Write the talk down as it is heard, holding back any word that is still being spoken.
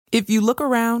If you look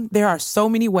around, there are so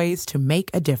many ways to make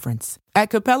a difference. At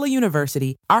Capella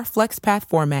University, our FlexPath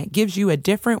format gives you a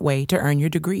different way to earn your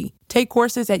degree. Take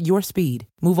courses at your speed.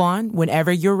 Move on whenever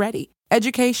you're ready.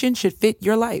 Education should fit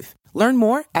your life. Learn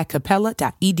more at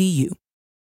capella.edu.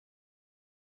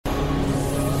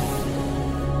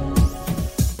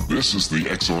 This is the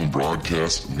X-Zone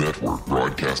Broadcast Network,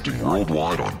 broadcasting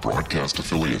worldwide on broadcast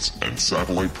affiliates and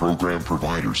satellite program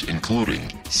providers, including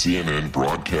CNN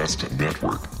Broadcast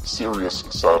Network, Sirius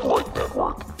Satellite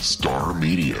Network, Star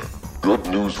Media, Good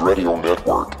News Radio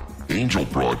Network, Angel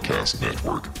Broadcast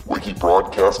Network, Wiki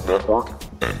Broadcast Network,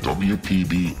 and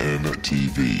WPBN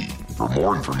TV. For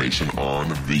more information on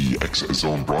the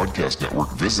X-Zone Broadcast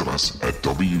Network, visit us at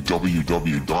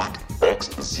www.xzbn.net.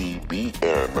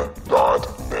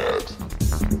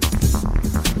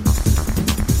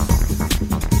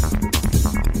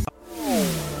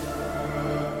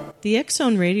 The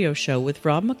X-Zone Radio Show with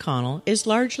Rob McConnell is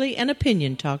largely an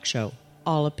opinion talk show.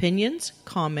 All opinions,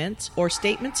 comments, or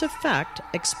statements of fact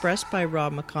expressed by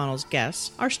Rob McConnell's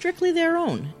guests are strictly their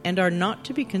own and are not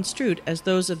to be construed as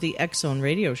those of the X-Zone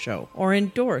Radio Show or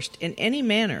endorsed in any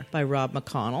manner by Rob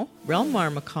McConnell,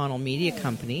 Relmar McConnell Media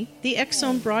Company, the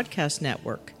X-Zone Broadcast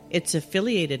Network, its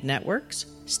affiliated networks,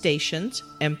 stations,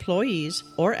 employees,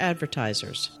 or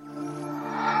advertisers.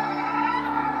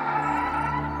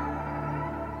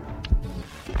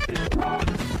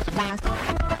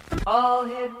 All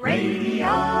Hit Radio.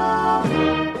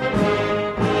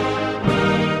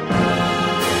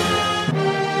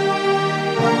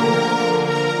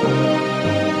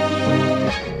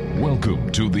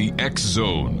 Welcome to the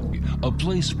X-Zone, a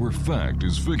place where fact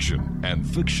is fiction and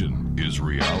fiction is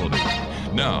reality.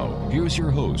 Now, here's your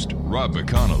host, Rob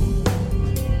McConnell.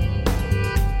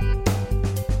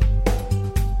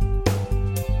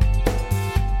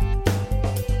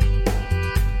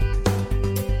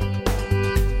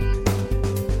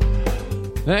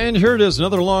 And here it is,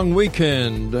 another long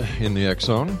weekend in the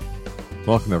X-Zone.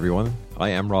 Welcome, everyone. I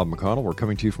am Rob McConnell. We're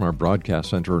coming to you from our broadcast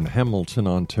center in Hamilton,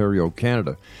 Ontario,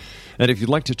 Canada. And if you'd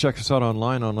like to check us out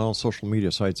online on all social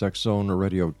media sites, X-Zone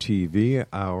Radio TV,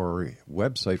 our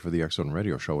website for the X-Zone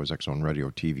Radio Show is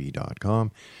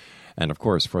xzoneradiotv.com. And, of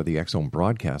course, for the X-Zone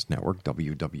Broadcast Network,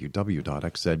 www.xzbn.net.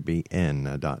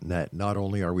 Not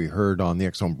only are we heard on the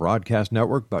X-Zone Broadcast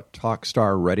Network, but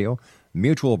Talkstar Radio,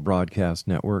 Mutual Broadcast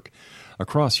Network,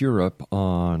 across Europe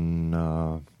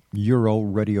on Euro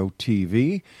Radio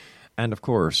TV, and, of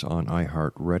course, on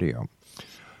iHeartRadio.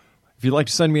 If you'd like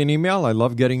to send me an email, I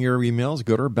love getting your emails,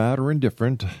 good or bad or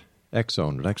indifferent,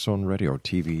 xzone at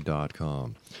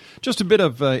xzoneradiotv.com. Just a bit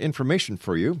of information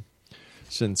for you.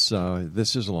 Since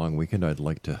this is a long weekend, I'd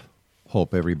like to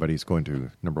hope everybody's going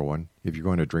to, number one, if you're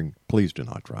going to drink, please do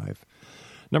not drive.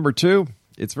 Number two,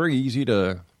 it's very easy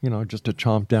to, just to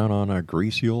chomp down on a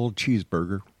greasy old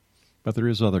cheeseburger. But there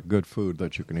is other good food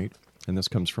that you can eat. And this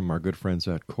comes from our good friends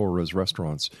at Cora's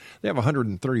Restaurants. They have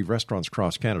 130 restaurants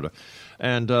across Canada.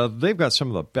 And they've got some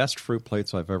of the best fruit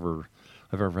plates I've ever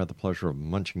had the pleasure of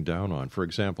munching down on. For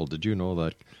example, did you know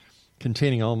that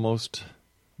containing almost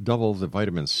double the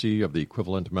vitamin C of the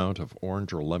equivalent amount of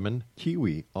orange or lemon,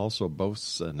 kiwi also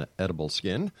boasts an edible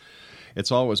skin?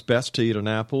 It's always best to eat an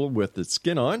apple with its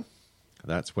skin on.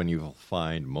 That's when you'll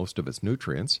find most of its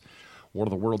nutrients. One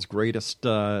of the world's greatest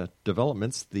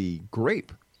developments, the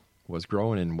grape, was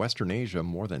grown in Western Asia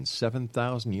more than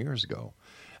 7,000 years ago.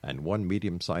 And one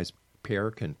medium-sized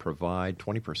pear can provide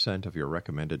 20% of your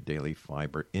recommended daily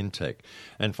fiber intake.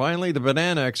 And finally, the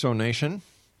banana, Exonation.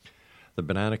 The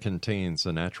banana contains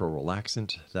a natural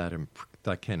relaxant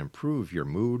that can improve your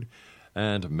mood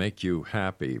and make you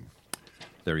happy.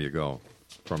 There you go,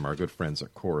 from our good friends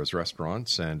at Cora's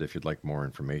Restaurants. And if you'd like more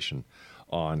information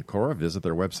on Cora, visit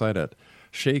their website at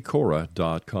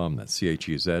chezcora.com. That's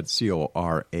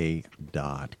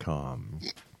CHEZCORA.com.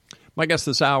 My guest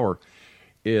this hour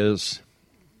is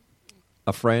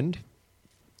a friend.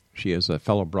 She is a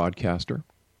fellow broadcaster.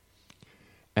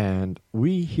 And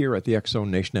we here at the X-Zone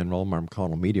Nation and Relmar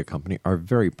McConnell Media Company are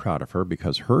very proud of her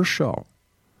because her show,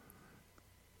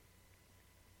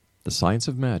 The Science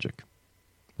of Magic,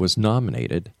 was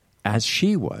nominated, as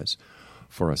she was,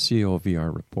 for a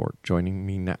COVR report.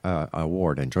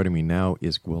 Award. And joining me now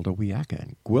is Gwilda Wiyaka.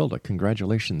 And Gwilda,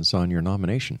 congratulations on your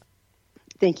nomination.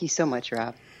 Thank you so much,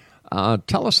 Rob.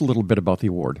 Tell us a little bit about the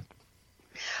award.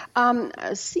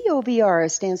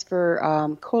 COVR stands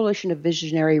for Coalition of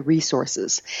Visionary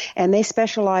Resources, and they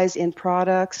specialize in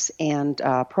products and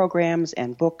programs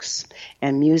and books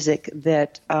and music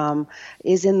that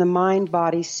is in the mind,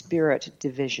 body, spirit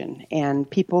division, and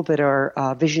people that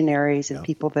are visionaries and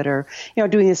people that are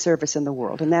doing a service in the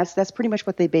world, and that's pretty much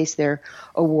what they base their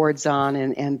awards on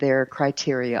and their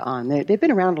criteria on. They've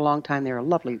been around a long time. They're a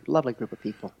lovely group of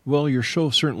people. Well, your show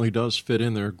certainly does fit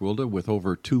in there, Gwilda, with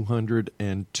over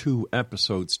 202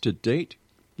 episodes to date.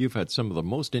 You've had some of the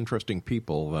most interesting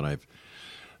people that I've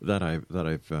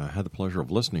had the pleasure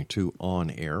of listening to on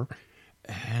air,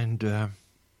 and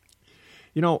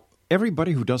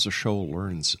everybody who does a show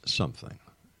learns something,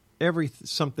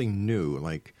 something new.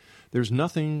 Like, there's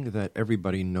nothing that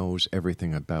everybody knows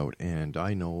everything about, and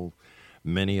I know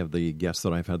many of the guests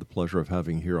that I've had the pleasure of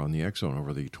having here on the X-Zone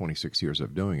over the 26 years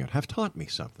of doing it have taught me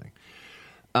something.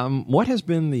 What has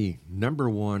been the number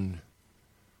one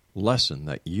lesson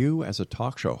that you, as a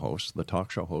talk show host, the talk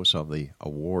show host of the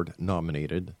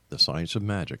award-nominated The Science of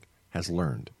Magic, has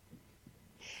learned?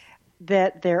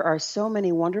 That there are so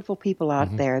many wonderful people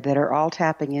out there that are all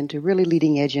tapping into really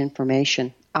leading-edge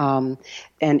information. And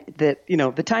that,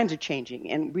 the times are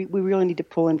changing, and we really need to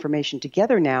pull information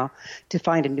together now to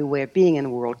find a new way of being in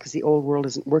the world, because the old world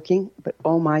isn't working. But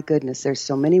oh my goodness, there's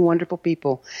so many wonderful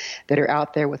people that are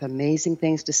out there with amazing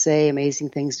things to say, amazing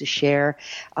things to share,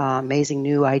 amazing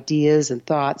new ideas and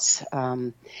thoughts.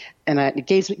 And it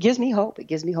gives me hope. It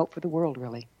gives me hope for the world,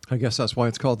 really. I guess that's why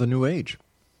it's called the New Age.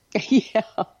 Yeah.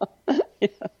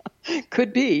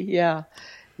 Could be. Yeah.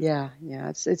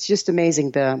 It's just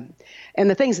amazing the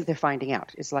things that they're finding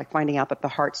out. It's like finding out that the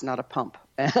heart's not a pump,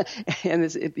 and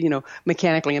it's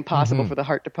mechanically impossible for the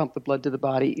heart to pump the blood to the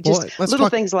body. Just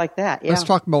things like that. Yeah. Let's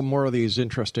talk about more of these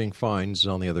interesting finds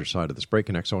on the other side of this break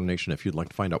in X-Zone Nation. If you'd like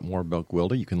to find out more about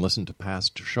Gwilda, you can listen to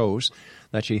past shows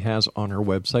that she has on her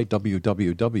website,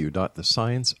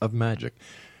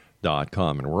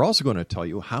 www.thescienceofmagic.com. And we're also going to tell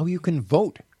you how you can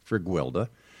vote for Gwilda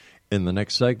in the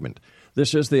next segment.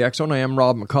 This is the X-Zone. I am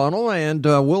Rob McConnell, and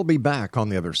we'll be back on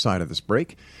the other side of this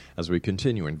break as we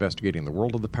continue investigating the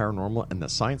world of the paranormal and the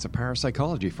science of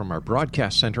parapsychology from our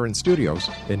broadcast center and studios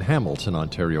in Hamilton,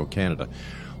 Ontario, Canada.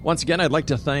 Once again, I'd like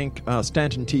to thank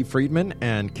Stanton T. Friedman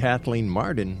and Kathleen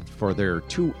Martin for their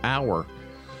 2-hour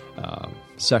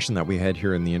session that we had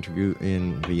here in the interview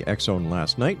in the X-Zone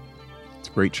last night. It's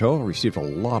a great show. I received a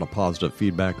lot of positive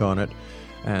feedback on it,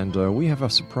 and we have a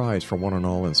surprise for one and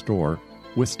all in store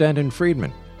with Stanton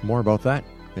Friedman. More about that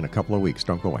in a couple of weeks.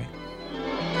 Don't go away.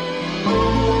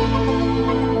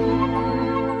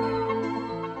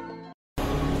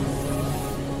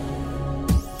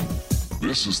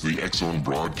 This is the X-Zone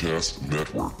Broadcast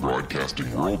Network,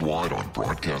 broadcasting worldwide on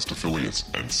broadcast affiliates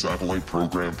and satellite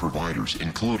program providers,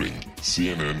 including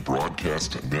CNN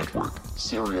Broadcast Network,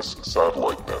 Sirius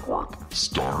Satellite Network,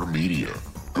 Star Media,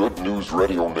 Good News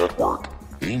Radio Network,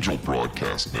 Angel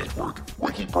Broadcast Network,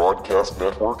 Wiki Broadcast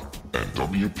Network, and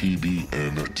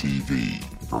WPBN TV.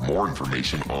 For more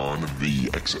information on the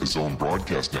X-Zone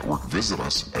Broadcast Network, visit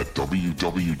us at www.xzbn.net.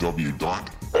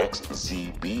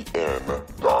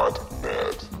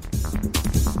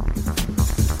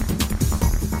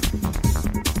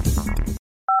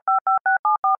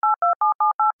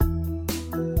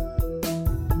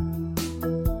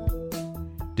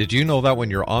 Did you know that when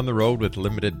you're on the road with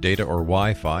limited data or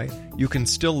Wi-Fi, you can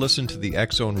still listen to the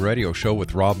X-Zone Radio Show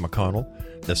with Rob McConnell,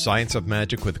 The Science of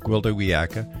Magic with Gwilda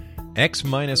Wiyaka,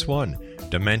 X-1,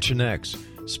 Dimension X,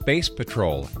 Space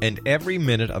Patrol, and every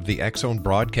minute of the X-Zone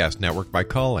Broadcast Network by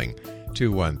calling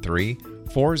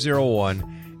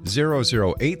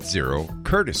 213-401-0080,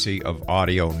 courtesy of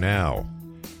Audio Now.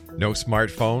 No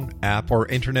smartphone, app, or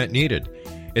internet needed.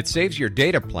 It saves your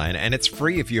data plan, and it's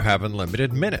free if you have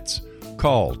unlimited minutes.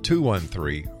 Call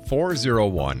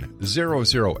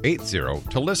 213-401-0080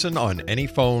 to listen on any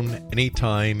phone,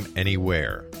 anytime,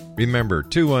 anywhere. Remember,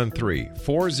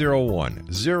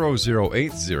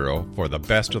 213-401-0080 for the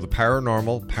best of the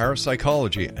paranormal,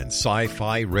 parapsychology, and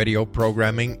sci-fi radio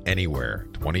programming anywhere,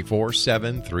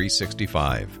 24/7,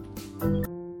 365.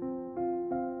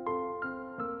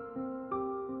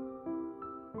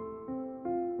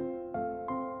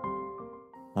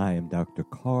 I am Dr.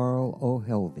 Carl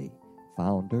O'Helvey,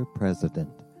 founder,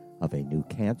 president of a new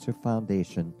cancer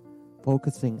foundation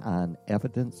focusing on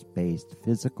evidence-based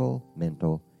physical,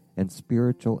 mental, and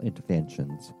spiritual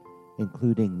interventions,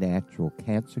 including natural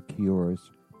cancer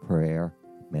cures, prayer,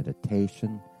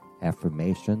 meditation,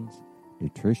 affirmations,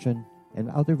 nutrition, and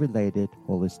other related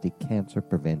holistic cancer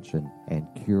prevention and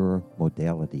cure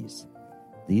modalities.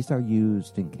 These are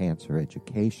used in cancer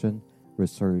education,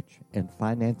 research, and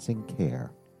financing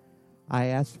care. I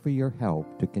ask for your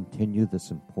help to continue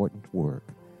this important work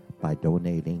by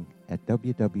donating at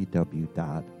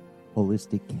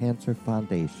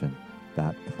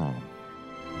www.holisticcancerfoundation.com.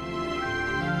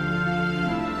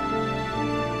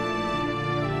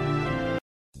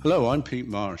 Hello, I'm Pete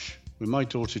Marsh. With my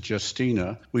daughter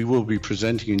Justina, we will be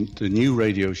presenting the new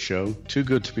radio show, Too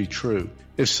Good to Be True.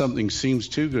 If something seems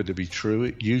too good to be true,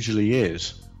 it usually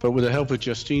is. But with the help of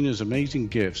Justina's amazing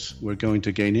gifts, we're going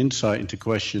to gain insight into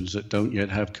questions that don't yet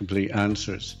have complete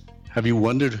answers. Have you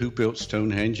wondered who built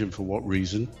Stonehenge and for what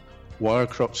reason? Why are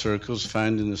crop circles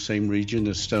found in the same region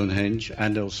as Stonehenge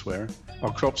and elsewhere?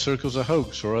 Are crop circles a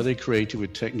hoax, or are they created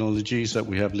with technologies that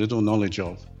we have little knowledge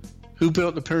of? Who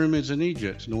built the pyramids in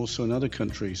Egypt and also in other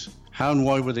countries? How and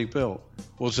why were they built?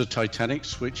 Was the Titanic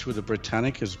switched with the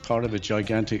Britannic as part of a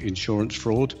gigantic insurance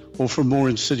fraud, or for more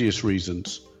insidious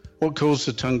reasons? What caused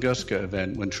the Tunguska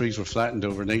event when trees were flattened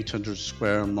over an 800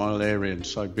 square mile area in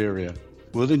Siberia?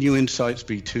 Will the new insights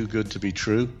be too good to be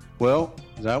true? Well,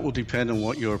 that will depend on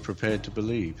what you are prepared to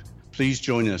believe. Please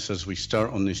join us as we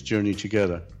start on this journey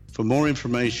together. For more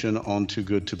information on Too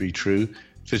Good to Be True,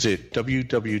 visit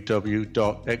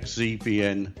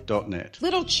www.xzbn.net.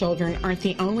 Little children aren't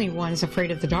the only ones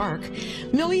afraid of the dark.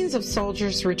 Millions of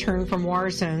soldiers return from war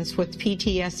zones with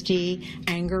PTSD,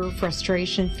 anger,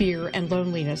 frustration, fear, and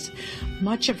loneliness,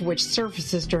 much of which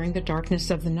surfaces during the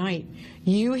darkness of the night.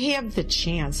 You have the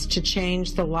chance to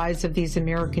change the lives of these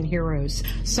American heroes.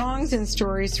 Songs and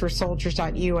Stories for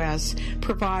Soldiers.us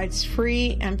provides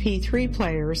free MP3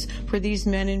 players for these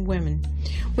men and women.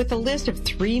 With a list of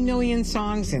 3 million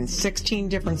songs in 16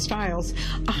 different styles,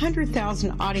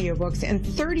 100,000 audiobooks, and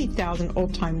 30,000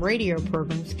 old-time radio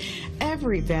programs,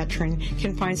 every veteran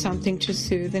can find something to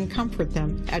soothe and comfort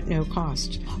them at no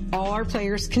cost. All our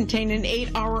players contain an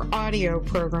 8-hour audio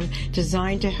program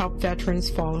designed to help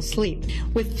veterans fall asleep.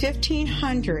 With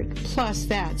 1,500 plus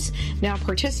vets now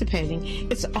participating,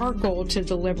 it's our goal to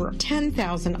deliver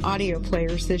 10,000 audio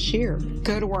players this year.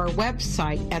 Go to our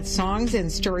website at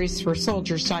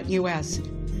songsandstoriesforsoldiers.us.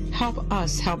 Help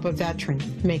us help a veteran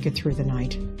make it through the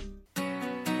night.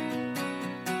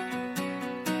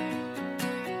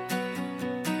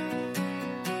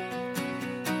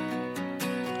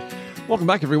 Welcome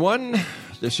back, everyone.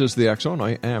 This is the X Zone.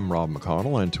 I am Rob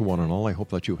McConnell, and to one and all, I hope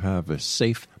that you have a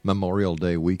safe Memorial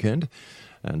Day weekend.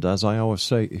 And as I always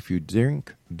say, if you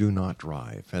drink, do not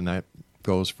drive. And that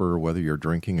goes for whether you're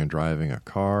drinking and driving a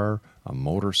car, a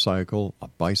motorcycle, a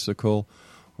bicycle,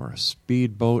 or a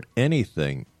speedboat,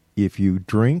 anything. If you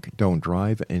drink, don't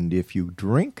drive. And if you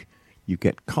drink, you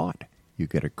get caught. You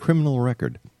get a criminal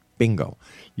record. Bingo.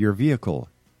 Your vehicle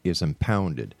is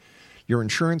impounded. Your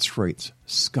insurance rates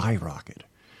skyrocket.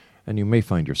 And you may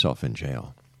find yourself in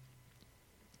jail.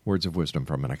 Words of wisdom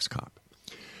from an ex-cop.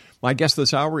 My guest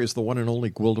this hour is the one and only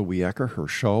Gwilda Wiyaka. Her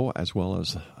show, as well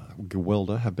as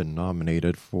Gwilda, have been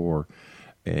nominated for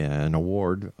an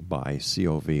award by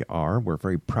COVR. We're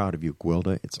very proud of you,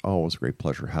 Gwilda. It's always a great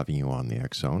pleasure having you on the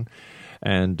X Zone.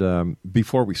 And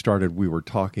before we started, we were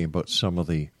talking about some of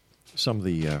the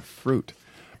fruit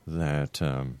that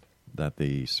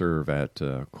they serve at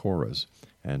Cora's.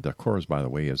 And Cora's, by the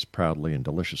way, is proudly and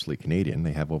deliciously Canadian.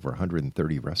 They have over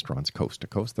 130 restaurants coast to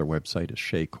coast. Their website is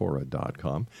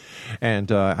shaycora.com.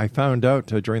 And I found out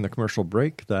during the commercial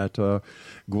break that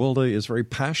Gwilda is very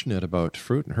passionate about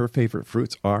fruit, and her favorite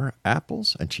fruits are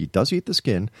apples, and she does eat the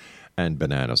skin, and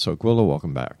bananas. So, Gwilda,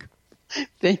 welcome back.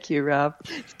 Thank you, Rob.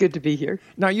 It's good to be here.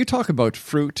 Now, you talk about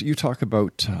fruit, you talk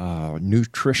about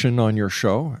nutrition on your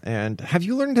show, and have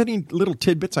you learned any little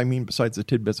tidbits, besides the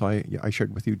tidbits I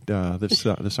shared with you this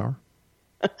hour?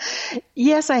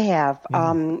 Yes, I have.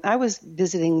 I was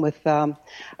visiting with a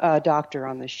doctor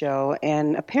on the show,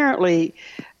 and apparently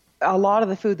a lot of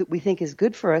the food that we think is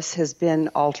good for us has been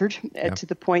altered to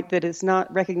the point that it's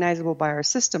not recognizable by our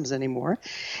systems anymore.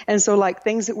 And so, like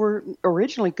things that were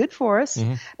originally good for us,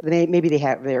 maybe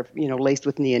they're laced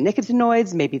with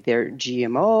neonicotinoids, maybe they're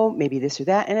GMO, maybe this or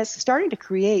that, and it's starting to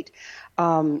create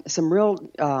some real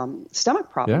stomach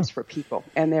problems for people,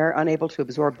 and they're unable to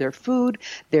absorb their food.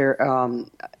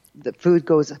 The food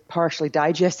goes partially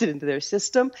digested into their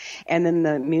system, and then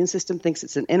the immune system thinks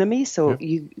it's an enemy. So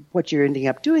what you're ending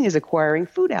up doing is acquiring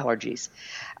food allergies.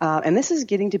 And this is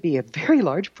getting to be a very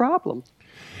large problem.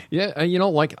 Yeah,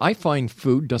 I find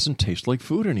food doesn't taste like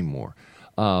food anymore.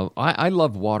 I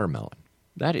love watermelon.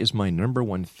 That is my number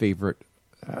one favorite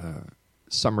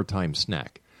summertime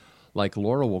snack. Like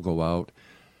Laura will go out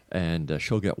and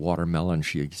she'll get watermelon.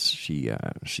 She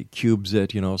cubes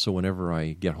it, so whenever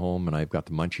I get home and I've got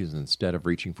the munchies, instead of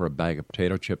reaching for a bag of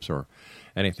potato chips or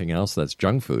anything else that's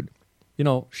junk food,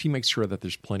 she makes sure that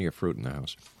there's plenty of fruit in the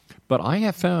house. But I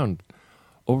have found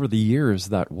over the years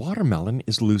that watermelon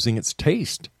is losing its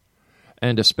taste.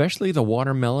 And especially the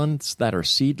watermelons that are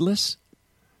seedless,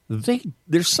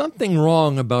 there's something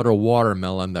wrong about a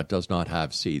watermelon that does not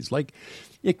have seeds. Like,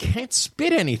 you can't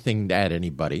spit anything at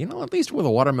anybody. You know, at least with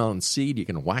a watermelon seed, you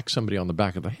can whack somebody on the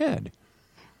back of the head.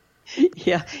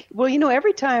 Yeah. Well,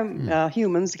 every time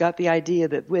humans got the idea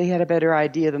that we had a better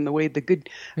idea than the way the good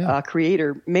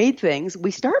creator made things,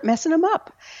 we start messing them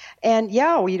up. And, you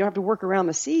don't have to work around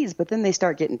the seeds, but then they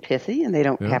start getting pithy, and they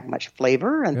don't have much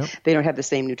flavor, and they don't have the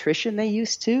same nutrition they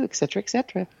used to, et cetera, et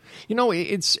cetera.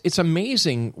 It's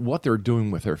amazing what they're doing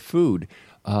with their food.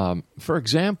 For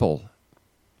example,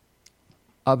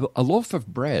 a loaf of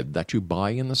bread that you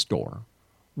buy in the store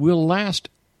will last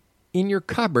in your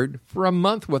cupboard for a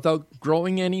month without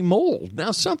growing any mold.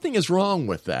 Now, something is wrong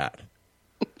with that.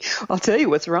 I'll tell you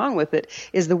what's wrong with it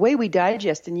is the way we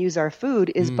digest and use our food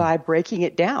is by breaking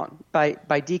it down, by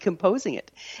decomposing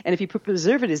it. And if you put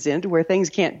preservatives in to where things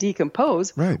can't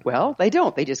decompose, well, they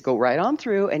don't. They just go right on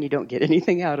through, and you don't get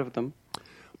anything out of them.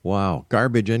 Wow.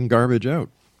 Garbage in, garbage out.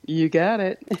 You got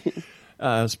it.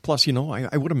 Plus,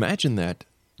 I would imagine that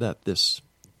this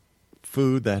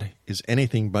food that is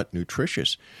anything but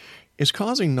nutritious is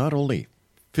causing not only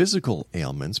physical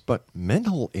ailments, but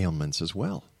mental ailments as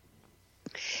well.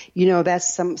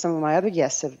 That's some of my other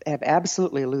guests have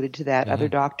absolutely alluded to that, other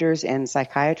doctors and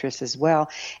psychiatrists as well.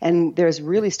 And there's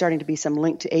really starting to be some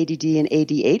link to ADD and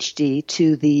ADHD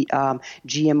to the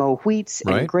GMO wheats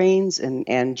and grains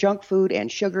and junk food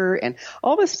and sugar and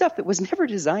all this stuff that was never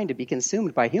designed to be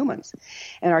consumed by humans.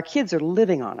 And our kids are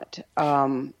living on it.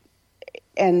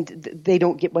 And they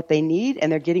don't get what they need,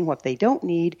 and they're getting what they don't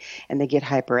need, and they get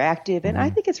hyperactive. And I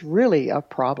think it's really a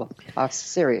problem, a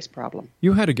serious problem.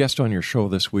 You had a guest on your show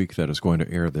this week that is going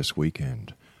to air this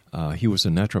weekend. He was a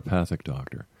naturopathic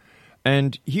doctor.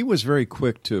 And he was very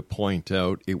quick to point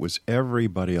out it was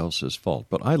everybody else's fault.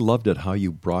 But I loved it how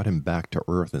you brought him back to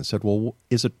earth and said, well,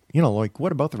 is it,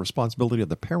 what about the responsibility of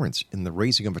the parents in the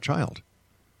raising of a child?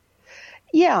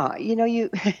 Yeah,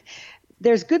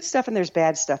 there's good stuff and there's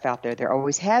bad stuff out there. There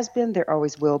always has been, there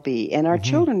always will be. And our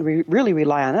children really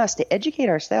rely on us to educate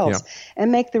ourselves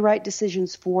and make the right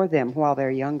decisions for them while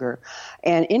they're younger.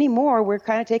 And anymore, we're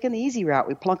kind of taking the easy route.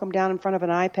 We plunk them down in front of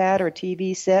an iPad or a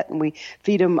TV set, and we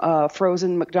feed them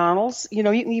frozen McDonald's. You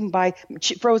can even buy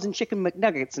frozen chicken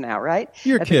McNuggets now, right?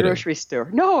 You're At kidding. the grocery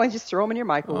store. No, and just throw them in your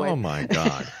microwave. Oh, my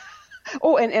God.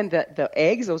 And the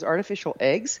eggs, those artificial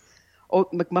eggs.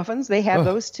 McMuffins, they have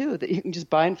those too that you can just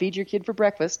buy and feed your kid for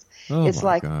breakfast. Oh,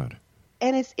 my God.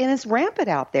 And it's rampant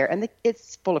out there, and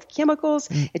it's full of chemicals.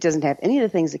 It doesn't have any of the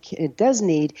things it does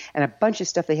need, and a bunch of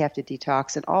stuff they have to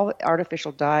detox. And all the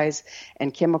artificial dyes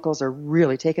and chemicals are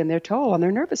really taking their toll on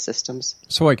their nervous systems.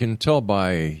 So I can tell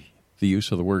by the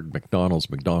use of the word McDonald's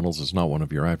is not one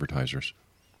of your advertisers.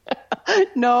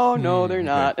 No, they're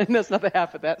not, and that's not the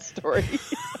half of that story.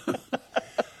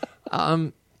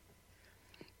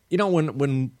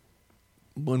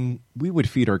 When we would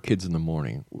feed our kids in the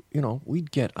morning,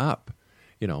 we'd get up,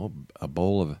 a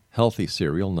bowl of healthy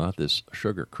cereal, not this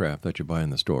sugar crap that you buy in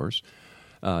the stores,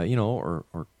 or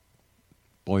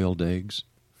boiled eggs,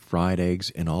 fried eggs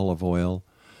in olive oil,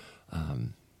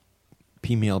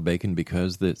 pea-meal bacon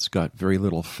because it's got very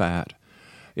little fat,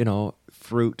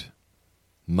 fruit,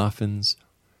 muffins,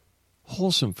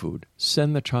 wholesome food.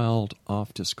 Send the child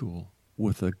off to school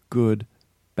with a good,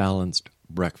 balanced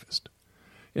breakfast.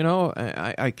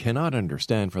 I cannot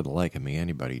understand for the like of me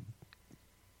anybody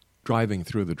driving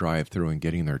through the drive-thru and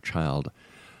getting their child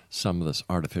some of this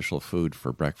artificial food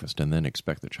for breakfast and then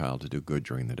expect the child to do good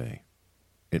during the day.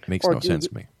 It makes no sense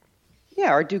to me.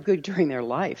 Yeah, or do good during their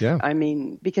life. Yeah. I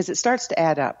mean, because it starts to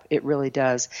add up. It really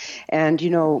does. And,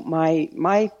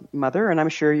 my mother, and I'm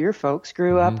sure your folks,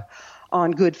 grew up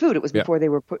on good food. It was before they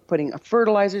were putting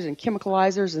fertilizers and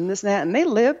chemicalizers and this and that, and they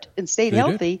lived and stayed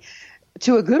healthy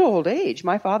to a good old age.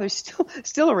 My father's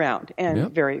still around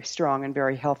and very strong and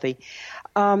very healthy.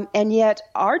 And yet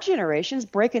our generation's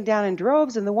breaking down in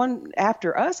droves, and the one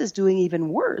after us is doing even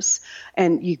worse.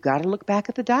 And you've got to look back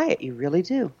at the diet. You really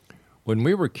do. When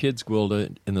we were kids,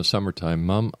 Gwilda, in the summertime,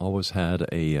 Mom always had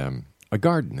a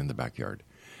garden in the backyard.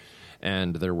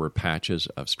 And there were patches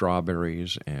of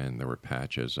strawberries, and there were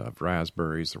patches of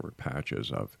raspberries, there were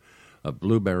patches of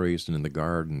blueberries, and in the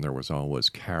garden there was always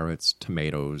carrots,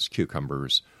 tomatoes,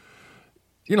 cucumbers.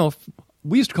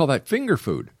 We used to call that finger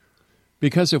food,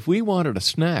 because if we wanted a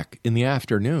snack in the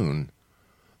afternoon,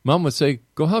 Mom would say,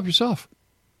 go help yourself.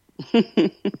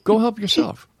 Go help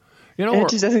yourself. And it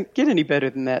just doesn't get any better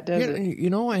than that, does it?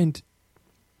 And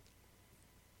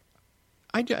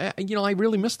I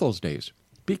really miss those days.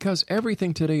 Because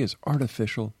everything today is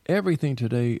artificial. Everything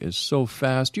today is so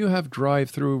fast. You have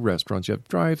drive-through restaurants. You have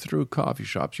drive-through coffee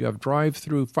shops. You have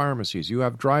drive-through pharmacies. You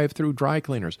have drive-through dry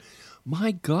cleaners.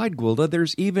 My God, Gwilda,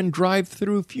 there's even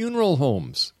drive-through funeral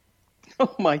homes.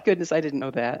 Oh, my goodness, I didn't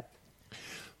know that.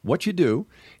 What you do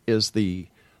is the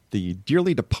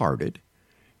dearly departed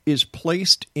is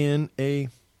placed in a,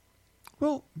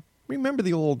 well, remember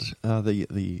the old,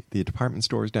 the department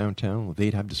stores downtown?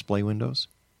 They'd have display windows?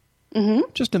 Mm-hmm.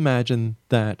 Just imagine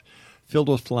that filled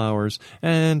with flowers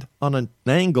and on an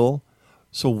angle,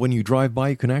 so when you drive by,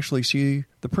 you can actually see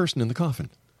the person in the coffin.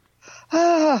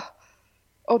 Oh,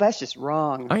 that's just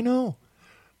wrong. I know.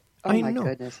 Oh, my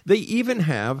goodness. They even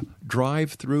have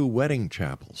drive-through wedding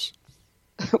chapels.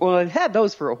 Well, it had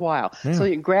those for a while, Yeah. so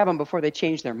you can grab them before they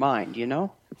change their mind, you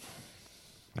know?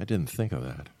 I didn't think of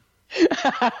that.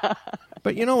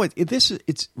 But you know,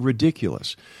 it's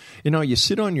ridiculous. You know, you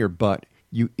sit on your butt,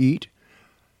 you eat,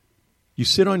 you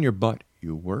sit on your butt,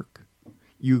 you work,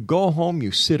 you go home, you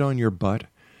sit on your butt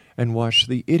and watch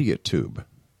the Idiot Tube.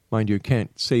 Mind you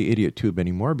can't say Idiot Tube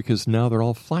anymore because now they're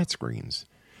all flat screens.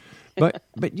 But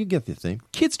you get the thing.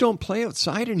 Kids don't play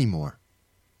outside anymore.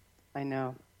 I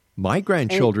know. My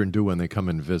grandchildren do when they come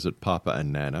and visit Papa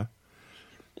and Nana.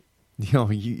 You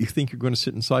know, you think you're going to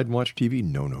sit inside and watch TV?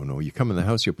 No. You come in the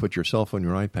house, you put your cell phone,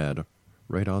 your iPad,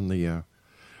 right on the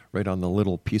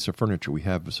little piece of furniture we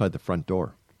have beside the front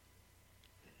door.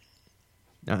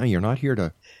 Now, you're not here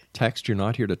to text, you're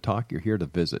not here to talk, you're here to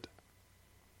visit.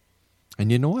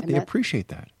 And you know what? They appreciate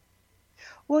that.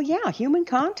 Well, yeah, human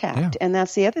contact. Yeah. And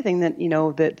that's the other thing that, you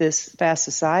know, that this fast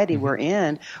society we're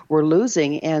in, we're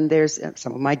losing. And there's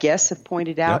some of my guests have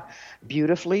pointed out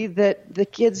beautifully that the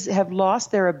kids have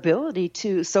lost their ability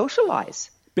to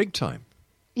socialize. Big time.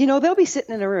 You know, they'll be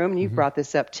sitting in a room, and you brought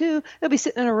this up too, they'll be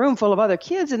sitting in a room full of other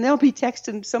kids, and they'll be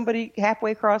texting somebody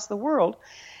halfway across the world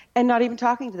and not even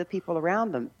talking to the people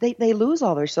around them. They lose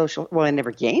all their social, well, they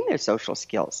never gain their social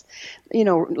skills. You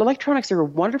know, electronics are a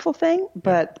wonderful thing,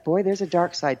 but boy, there's a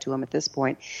dark side to them at this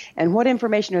point. And what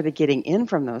information are they getting in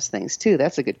from those things too?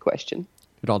 That's a good question.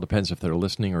 It all depends if they're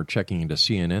listening or checking into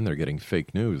CNN. They're getting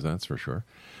fake news, that's for sure.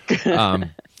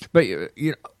 But, you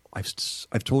know,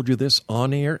 I've told you this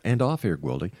on air and off air,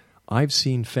 Gwilda. I've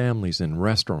seen families in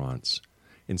restaurants,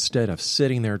 instead of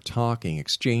sitting there talking,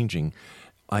 exchanging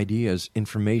ideas,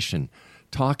 information,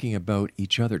 talking about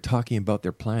each other, talking about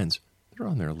their plans, they're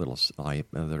on their little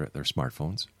their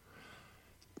smartphones.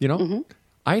 You know,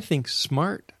 I think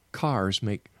smart cars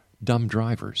make dumb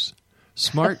drivers.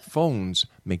 Smartphones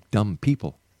make dumb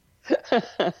people.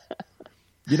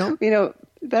 You know,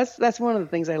 that's one of the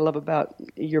things I love about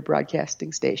your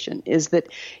broadcasting station is that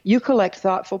you collect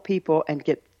thoughtful people and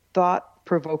get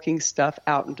thought-provoking stuff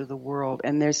out into the world,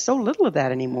 and there's so little of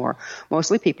that anymore.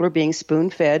 Mostly people are being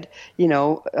spoon-fed, you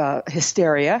know,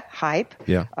 hysteria, hype,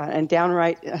 and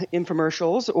downright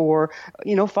infomercials or,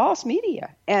 you know, false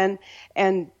media. And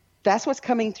that's what's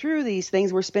coming through these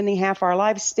things we're spending half our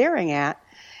lives staring at.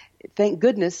 Thank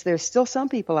goodness there's still some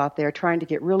people out there trying to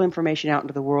get real information out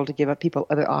into the world to give up people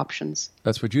other options.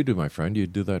 That's what you do, my friend. You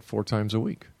do that 4 times a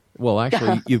week. Well,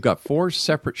 actually, you've got 4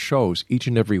 separate shows each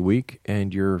and every week,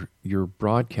 and your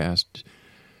broadcast,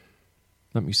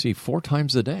 let me see, 4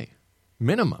 times a day,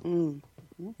 minimum.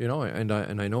 You know, and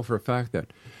I know for a fact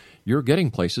that you're getting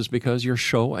places because your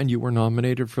show and you were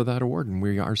nominated for that award, and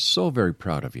we are so very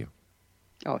proud of you.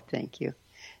 Oh, thank you.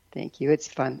 Thank you. It's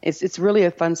fun. It's really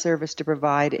a fun service to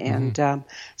provide, and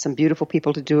some beautiful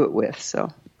people to do it with.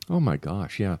 So. Oh my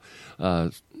gosh, yeah.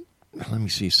 Let me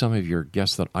see some of your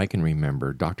guests that I can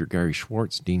remember: Dr. Gary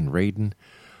Schwartz, Dean Radin,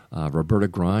 Roberta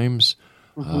Grimes,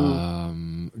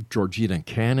 Georgina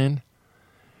Cannon.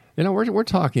 You know, we're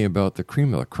talking about the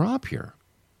cream of the crop here.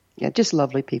 Yeah, just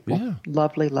lovely people. Yeah.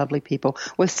 Lovely people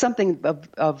with something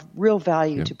of real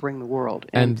value to bring the world.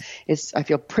 And I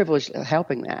feel privileged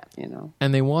helping that, you know.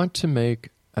 And they want to make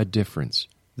a difference.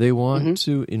 They want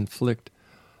to inflict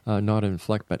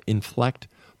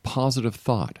positive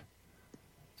thought.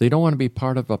 They don't want to be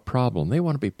part of a problem. They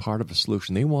want to be part of a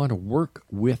solution. They want to work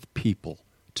with people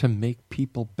to make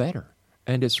people better.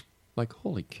 And it's like,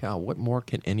 holy cow, what more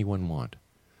can anyone want?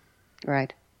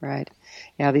 Right.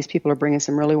 Yeah, these people are bringing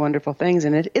some really wonderful things,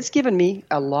 and it's given me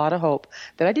a lot of hope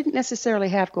that I didn't necessarily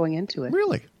have going into it.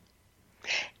 Really?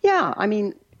 Yeah, I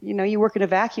mean, you know, you work in a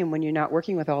vacuum when you're not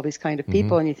working with all these kind of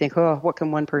people, and you think, oh, what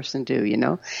can one person do, you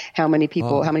know? How many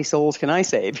people, how many souls can I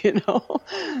save, you know?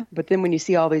 But then when you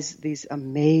see all these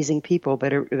amazing people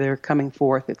that are coming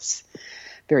forth, it's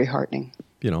very heartening.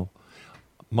 You know,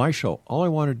 my show, all I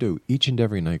want to do each and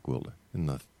every night, Gwilda, in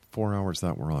the 4 hours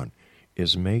that we're on,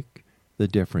 is make the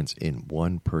difference in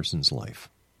one person's life.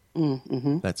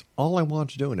 Mm-hmm. That's all I want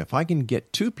to do. And if I can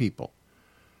get two people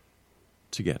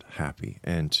to get happy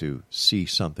and to see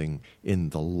something in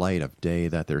the light of day,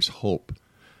 that there's hope,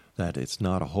 that it's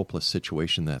not a hopeless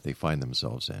situation that they find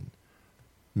themselves in,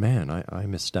 man,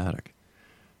 I'm ecstatic.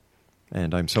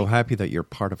 And I'm so happy that you're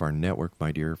part of our network,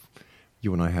 my dear.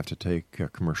 You and I have to take a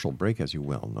commercial break, as you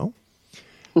well know.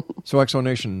 So,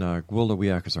 Exonation, Gwilda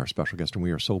Wiyaka is our special guest, and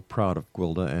we are so proud of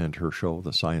Gwilda and her show,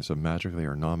 The Science of Magic. They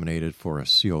are nominated for a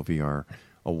COVR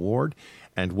award.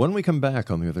 And when we come back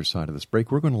on the other side of this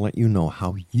break, we're going to let you know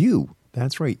how you,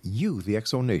 that's right, you, the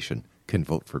Exonation, can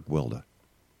vote for Gwilda.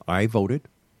 I voted.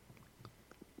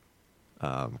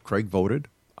 Craig voted.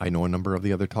 I know a number of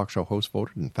the other talk show hosts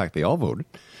voted. In fact, they all voted.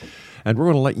 And we're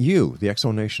going to let you, the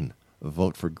Exonation,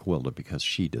 vote for Gwilda because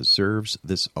she deserves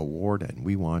this award and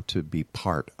we want to be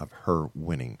part of her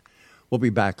winning. We'll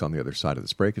be back on the other side of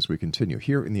this break as we continue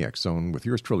here in the X Zone with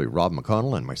yours truly, Rob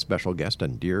McConnell, and my special guest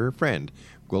and dear friend,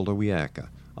 Gwilda Wiyaka.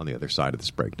 On the other side of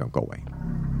this break. Don't go away.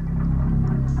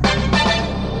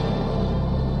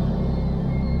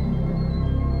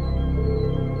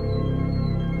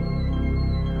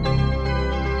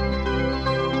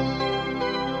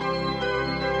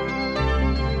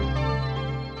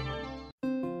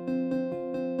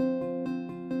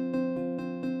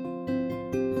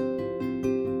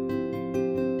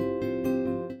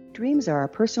 Dreams are our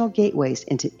personal gateways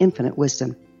into infinite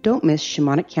wisdom. Don't miss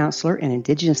shamanic counselor and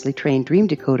indigenously trained dream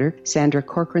decoder Sandra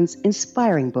Corcoran's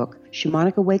inspiring book,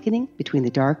 Shamanic Awakening Between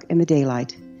the Dark and the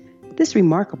Daylight. This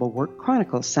remarkable work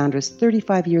chronicles Sandra's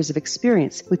 35 years of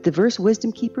experience with diverse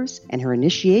wisdom keepers and her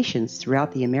initiations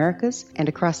throughout the Americas and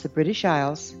across the British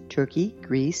Isles, Turkey,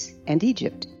 Greece, and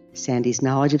Egypt. Sandy's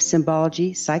knowledge of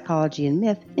symbology, psychology, and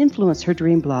myth influence her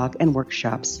dream blog and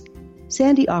workshops.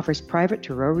 Sandy offers private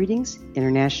tarot readings,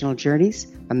 international journeys,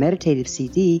 a meditative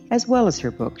CD, as well as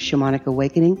her book, Shamanic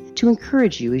Awakening, to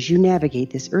encourage you as you navigate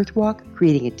this earth walk,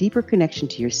 creating a deeper connection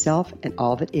to yourself and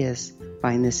all that is.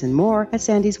 Find this and more at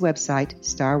Sandy's website,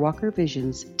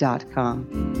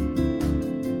 starwalkervisions.com.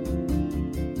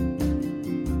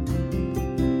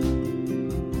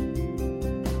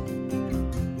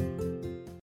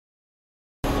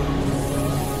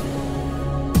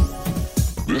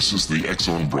 This is the X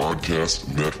Zone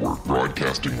Broadcast Network,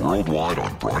 broadcasting worldwide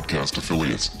on broadcast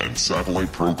affiliates and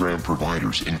satellite program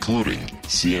providers, including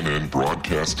CNN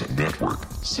Broadcast Network,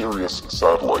 Sirius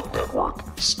Satellite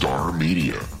Network, Star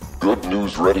Media, Good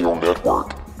News Radio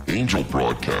Network, Angel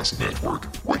Broadcast Network,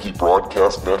 Wiki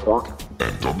Broadcast Network,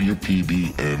 and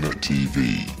WPBN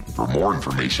TV. For more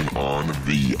information on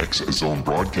the X Zone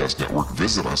Broadcast Network,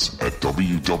 visit us at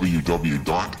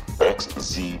www.xzbn.net.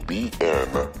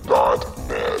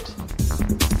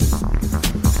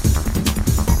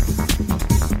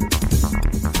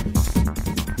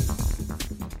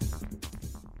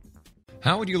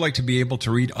 How would you like to be able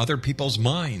to read other people's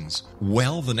minds?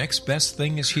 Well, the next best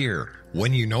thing is here.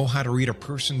 When you know how to read a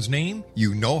person's name,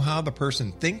 you know how the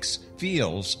person thinks,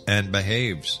 feels, and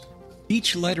behaves.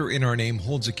 Each letter in our name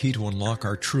holds a key to unlock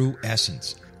our true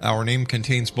essence. Our name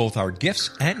contains both our gifts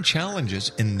and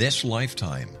challenges in this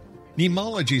lifetime.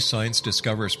 Nemology science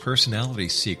discovers personality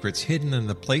secrets hidden in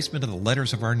the placement of the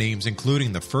letters of our names,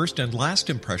 including the first and last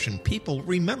impression people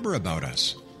remember about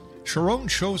us. Sharon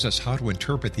shows us how to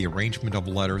interpret the arrangement of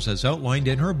letters as outlined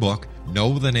in her book,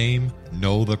 Know the Name,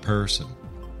 Know the Person.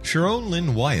 Sharon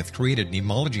Lynn Wyeth created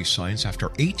Nemology science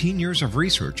after 18 years of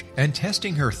research and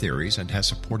testing her theories, and has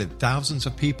supported thousands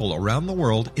of people around the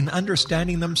world in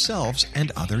understanding themselves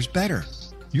and others better.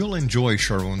 You'll enjoy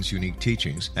Sharon's unique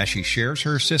teachings as she shares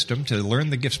her system to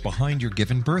learn the gifts behind your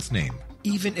given birth name.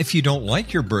 Even if you don't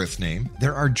like your birth name,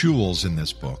 there are jewels in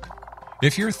this book.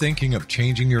 If you're thinking of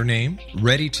changing your name,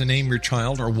 ready to name your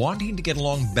child, or wanting to get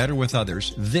along better with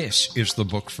others, this is the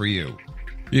book for you.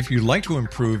 If you'd like to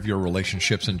improve your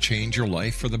relationships and change your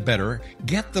life for the better,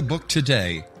 get the book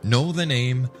today, Know the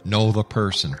Name, Know the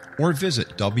Person, or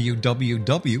visit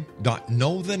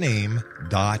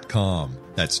www.knowthename.com.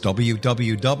 That's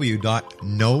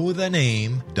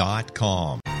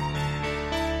www.knowthename.com.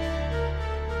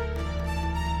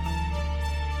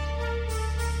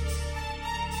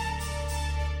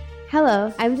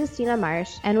 Hello, I'm Justina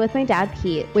Marsh, and with my dad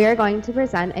Pete, we are going to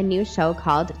present a new show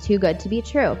called Too Good to Be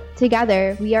True.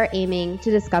 Together, we are aiming to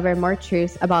discover more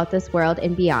truths about this world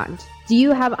and beyond. Do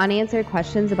you have unanswered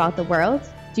questions about the world?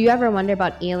 Do you ever wonder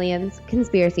about aliens,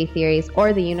 conspiracy theories,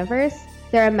 or the universe?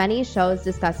 There are many shows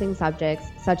discussing subjects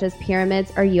such as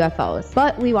pyramids or UFOs,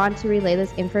 but we want to relay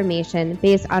this information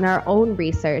based on our own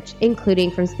research,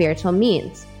 including from spiritual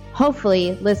means.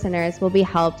 Hopefully, listeners will be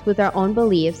helped with their own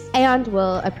beliefs and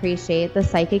will appreciate the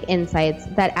psychic insights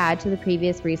that add to the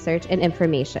previous research and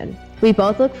information. We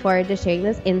both look forward to sharing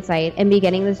this insight and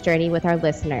beginning this journey with our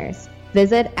listeners.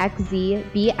 Visit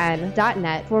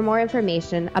xzbn.net for more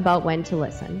information about when to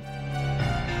listen.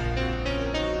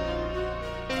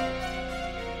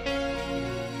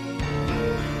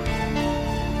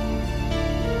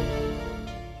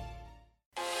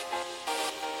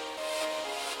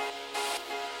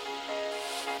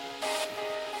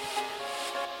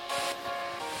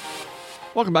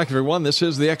 Welcome back, everyone. This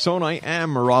is the X-Zone. I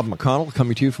am Rob McConnell,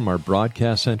 coming to you from our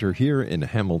broadcast center here in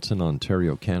Hamilton,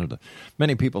 Ontario, Canada.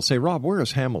 Many people say, Rob, where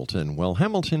is Hamilton? Well,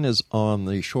 Hamilton is on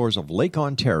the shores of Lake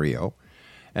Ontario,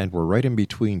 and we're right in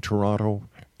between Toronto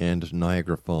and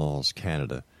Niagara Falls,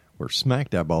 Canada. We're smack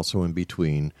dab also in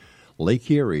between Lake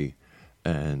Erie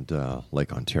and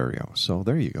Lake Ontario. So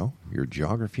there you go, your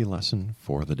geography lesson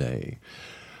for the day.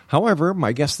 However,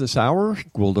 my guest this hour,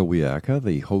 Gwilda Wiyaka,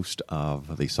 the host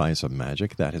of The Science of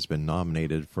Magic, that has been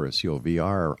nominated for a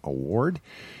COVR award,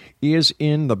 is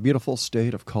in the beautiful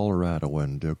state of Colorado.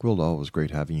 And Gwilda, it was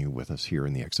great having you with us here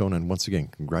in the X-Zone. And once again,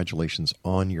 congratulations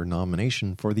on your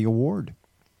nomination for the award.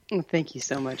 Well, thank you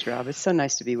so much, Rob. It's so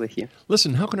nice to be with you.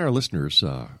 Listen, how can our listeners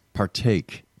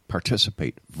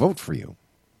participate, vote for you?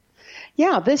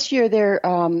 Yeah, this year they're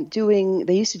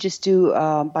they used to just do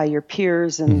by your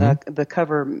peers and the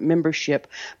cover membership,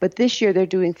 but this year they're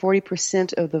doing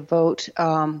 40% of the vote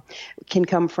can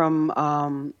come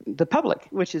from the public,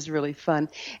 which is really fun.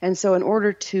 And so in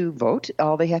order to vote,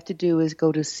 all they have to do is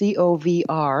go to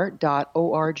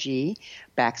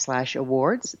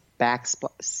covr.org/awards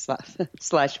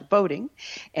 / voting,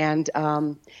 and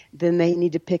then they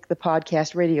need to pick the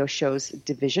podcast radio shows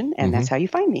division, and that's how you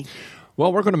find me.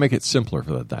 Well, we're going to make it simpler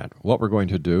for that. What we're going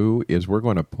to do is we're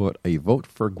going to put a Vote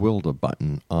for Gwilda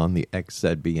button on the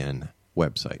XZBN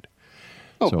website.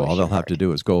 So all they'll have to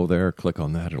do is go there, click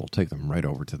on that. It'll take them right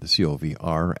over to the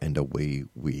COVR, and away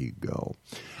we go.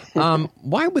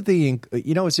 Why would they,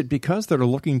 is it because they're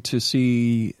looking to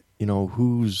see,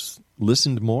 who's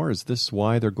listened more? Is this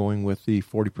why they're going with the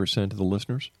 40% of the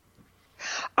listeners?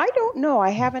 I don't know.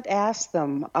 I haven't asked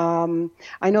them.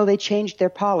 I know they changed their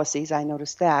policies. I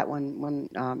noticed that when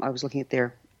I was looking at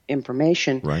their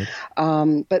information. Right.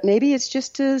 But maybe it's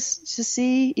just to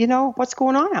see, what's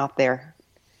going on out there.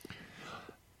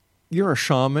 You're a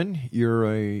shaman.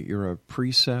 You're a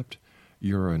precept.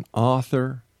 You're an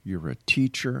author. You're a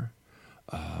teacher.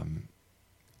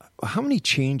 How many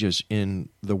changes in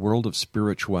the world of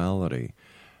spirituality,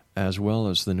 as well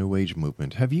as the New Age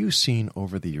movement, have you seen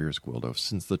over the years, Gwilda,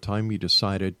 since the time you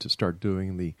decided to start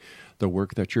doing the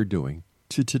work that you're doing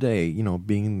to today,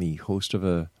 being the host of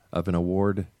an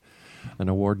award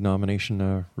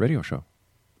nomination radio show?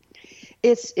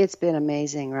 It's been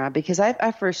amazing, Rob, because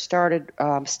I first started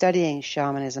studying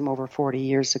shamanism over 40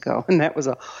 years ago, and it was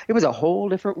a whole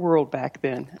different world back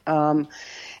then.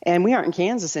 And we aren't in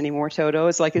Kansas anymore, Toto.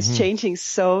 It's like it's changing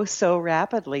so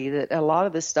rapidly that a lot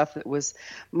of this stuff that was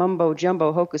mumbo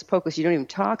jumbo, hocus pocus, you don't even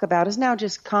talk about, is now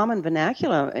just common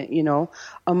vernacular,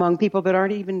 among people that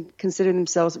aren't even considering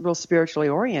themselves real spiritually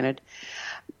oriented.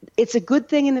 It's a good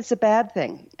thing and it's a bad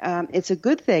thing. It's a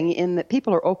good thing in that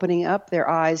people are opening up their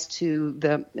eyes to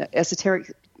the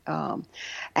esoteric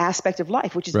aspect of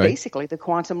life, which is basically the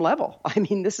quantum level. I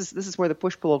mean, this is where the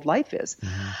push-pull of life is.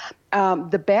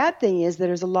 The bad thing is that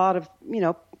there's a lot of,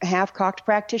 half-cocked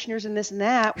practitioners and this and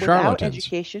that without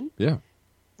education. Yeah.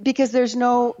 Because there's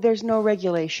no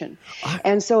regulation.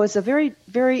 And so it's a very,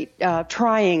 very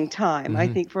trying time, I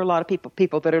think, for a lot of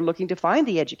people that are looking to find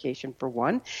the education, for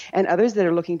one, and others that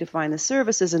are looking to find the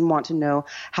services and want to know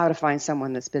how to find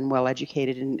someone that's been well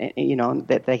educated and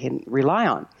that they can rely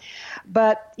on.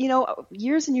 But,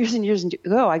 years and years and years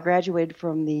ago, I graduated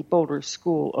from the Boulder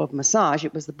School of Massage.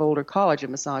 It was the Boulder College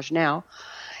of Massage now.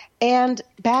 And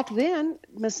back then,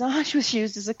 massage was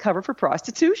used as a cover for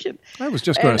prostitution. I was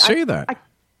just going to say that.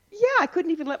 I couldn't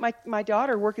even let my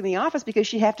daughter work in the office because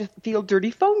she'd have to field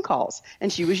dirty phone calls.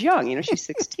 And she was young, she's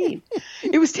 16.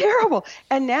 It was terrible.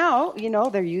 And now,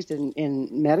 they're used in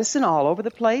medicine all over the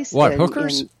place. What,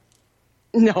 hookers?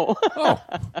 No. Oh.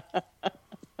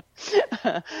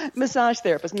 Massage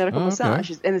therapists, medical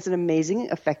massage, and it's an amazing,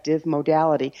 effective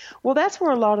modality. Well, that's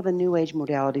where a lot of the New Age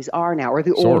modalities are now, or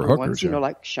the older hookers, ones,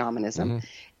 like shamanism,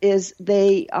 is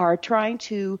they are trying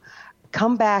to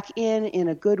come back in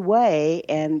a good way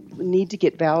and need to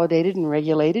get validated and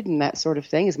regulated and that sort of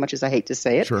thing, as much as I hate to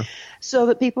say it, so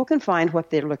that people can find what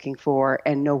they're looking for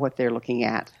and know what they're looking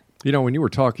at. When you were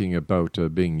talking about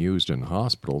being used in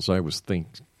hospitals, I was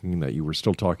thinking that you were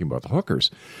still talking about the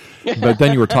hookers. But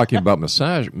then you were talking about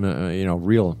massage,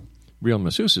 real real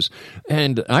masseuses.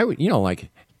 And I would, you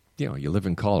live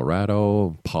in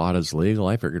Colorado, pot is legal.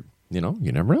 I figured, you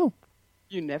never know.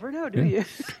 You never know, do you?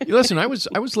 Listen, I was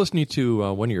listening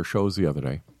to one of your shows the other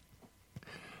day,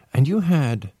 and you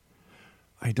had,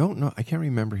 I don't know, I can't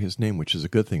remember his name, which is a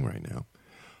good thing right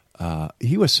now.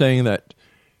 He was saying that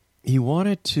he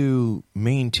wanted to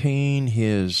maintain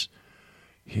his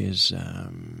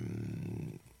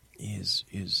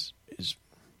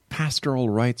pastoral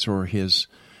rights or his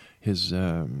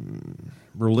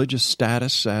religious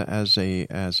status as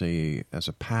a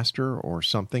pastor or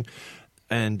something,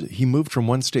 and he moved from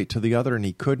one state to the other, and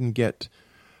he couldn't get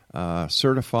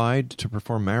certified to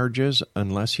perform marriages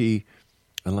unless he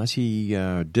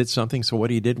did something. So what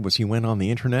he did was he went on the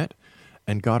internet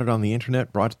and got it on the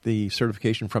internet, brought the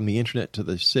certification from the internet to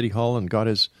the city hall, and got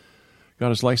his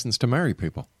license to marry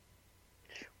people.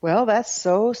 Well, that's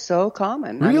so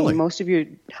common. Really? I mean, most of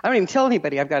you, I don't even tell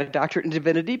anybody I've got a doctorate in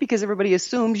divinity because everybody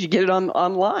assumes you get it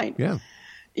online. Yeah.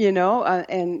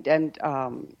 And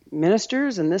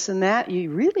ministers and this and that, you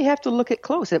really have to look at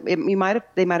close. They might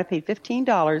have paid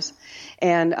 $15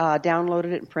 and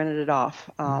downloaded it and printed it off.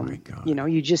 Oh my God.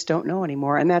 You just don't know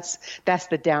anymore, and that's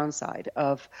the downside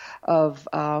of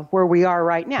where we are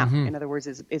right now. Mm-hmm. In other words,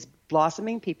 it's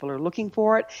blossoming. People are looking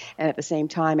for it, and at the same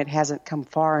time, it hasn't come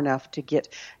far enough to get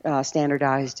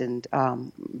standardized and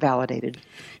validated.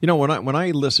 When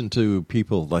I listen to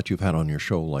people that you've had on your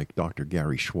show, like Dr.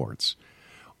 Gary Schwartz,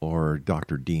 or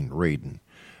Dr. Dean Radin,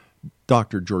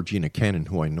 Dr. Georgina Cannon,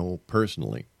 who I know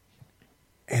personally.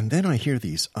 And then I hear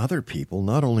these other people,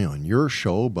 not only on your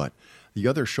show, but the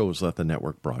other shows that the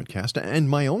network broadcast, and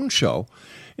my own show.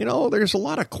 There's a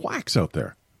lot of quacks out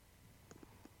there.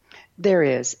 There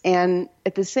is. And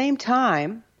at the same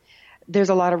time, there's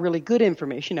a lot of really good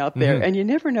information out there, Mm-hmm. and you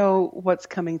never know what's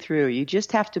coming through. You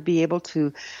just have to be able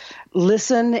to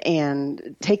listen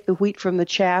and take the wheat from the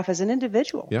chaff as an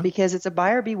individual, because it's a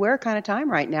buyer beware kind of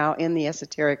time right now in the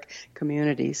esoteric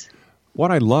communities.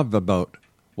 What I love about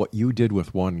what you did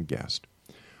with one guest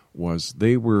was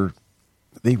they were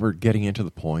getting into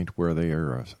the point where they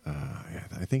are,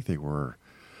 I think they were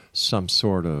some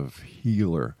sort of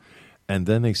healer. And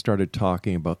then they started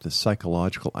talking about the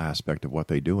psychological aspect of what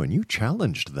they do, and you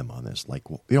challenged them on this. Like,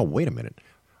 wait a minute,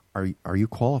 are you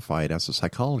qualified as a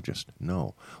psychologist?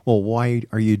 No. Well, why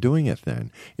are you doing it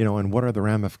then? And what are the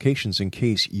ramifications in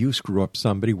case you screw up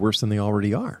somebody worse than they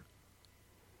already are?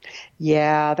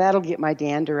 Yeah, that'll get my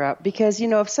dander up because,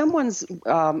 if someone's,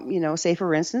 say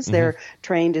for instance, they're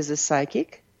trained as a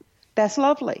psychic, that's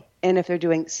lovely. And if they're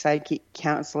doing psychic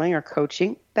counseling or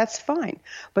coaching, that's fine.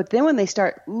 But then when they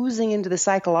start oozing into the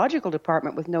psychological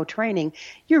department with no training,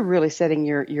 you're really setting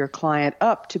your client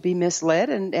up to be misled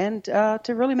and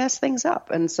to really mess things up.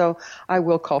 And so I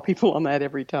will call people on that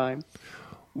every time.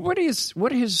 What has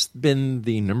been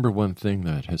the number one thing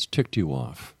that has ticked you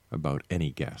off about any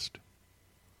guest?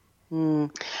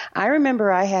 I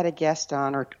remember I had a guest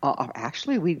on, or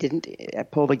actually we didn't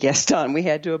pull the guest on. We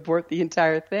had to abort the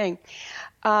entire thing.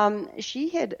 She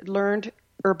had learned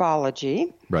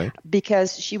herbology, right?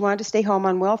 Because she wanted to stay home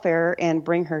on welfare and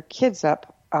bring her kids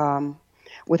up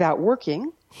without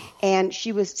working. And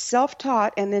she was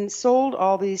self-taught and then sold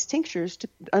all these tinctures to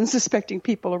unsuspecting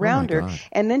people around her,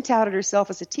 and then touted herself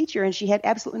as a teacher, and she had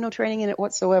absolutely no training in it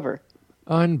whatsoever.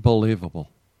 Unbelievable.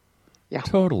 Yeah.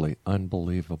 Totally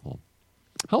unbelievable.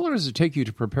 How long does it take you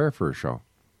to prepare for a show?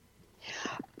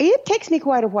 It takes me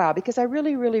quite a while because I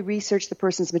really, really research the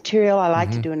person's material. I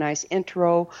like to do a nice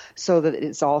intro so that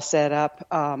it's all set up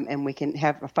and we can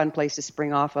have a fun place to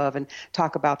spring off of and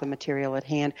talk about the material at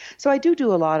hand. So I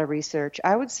do a lot of research.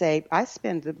 I would say I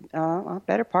spend a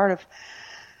better part of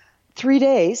 3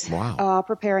 days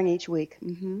preparing each week.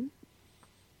 Mm-hmm.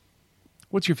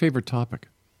 What's your favorite topic?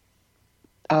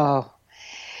 Oh,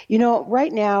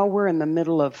 right now we're in the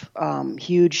middle of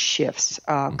huge shifts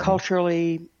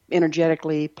culturally,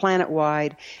 energetically,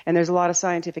 planet-wide, and there's a lot of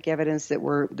scientific evidence that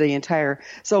the entire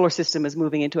solar system is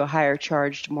moving into a higher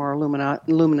charged, more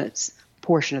luminous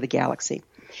portion of the galaxy.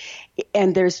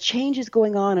 And there's changes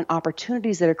going on and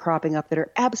opportunities that are cropping up that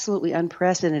are absolutely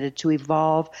unprecedented to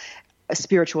evolve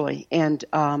spiritually and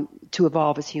to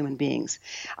evolve as human beings.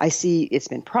 I see it's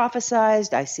been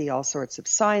prophesized. I see all sorts of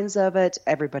signs of it.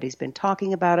 Everybody's been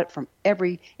talking about it from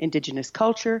every indigenous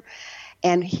culture.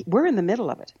 And we're in the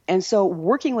middle of it. And so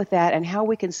working with that and how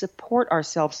we can support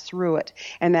ourselves through it,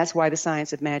 and that's why the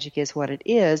science of magic is what it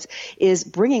is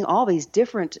bringing all these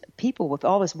different people with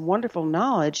all this wonderful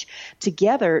knowledge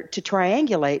together to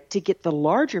triangulate to get the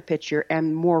larger picture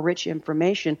and more rich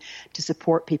information to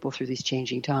support people through these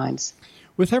changing times.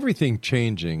 With everything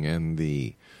changing and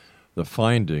the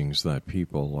findings that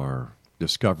people are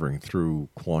discovering through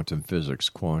quantum physics,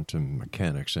 quantum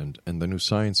mechanics, and the new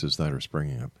sciences that are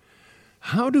springing up.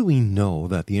 How do we know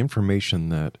that the information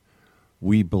that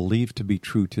we believe to be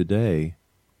true today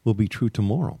will be true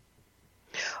tomorrow?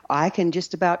 I can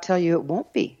just about tell you it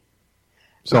won't be.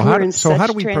 So how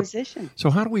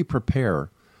do we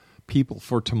prepare people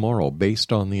for tomorrow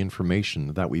based on the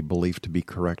information that we believe to be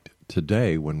correct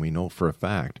today, when we know for a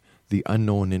fact the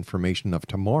unknown information of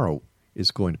tomorrow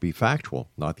is going to be factual,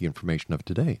 not the information of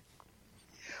today?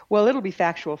 Well, it'll be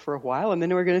factual for a while, and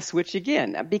then we're going to switch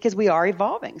again because we are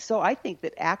evolving. So I think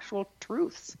that actual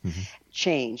truths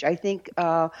change. I think,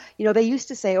 they used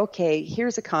to say, okay,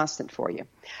 here's a constant for you.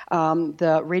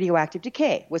 The radioactive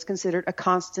decay was considered a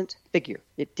constant figure.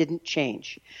 It didn't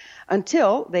change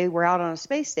until they were out on a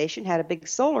space station, had a big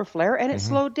solar flare, and it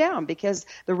slowed down because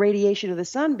the radiation of the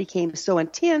sun became so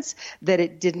intense that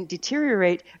it didn't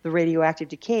deteriorate the radioactive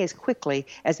decay as quickly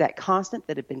as that constant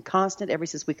that had been constant ever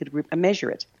since we could measure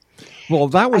it. Well,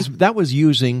 that was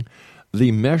using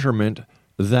the measurement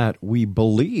that we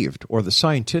believed, or the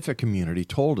scientific community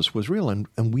told us was real. And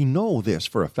we know this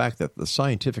for a fact, that the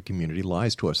scientific community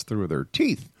lies to us through their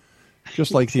teeth,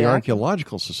 just like the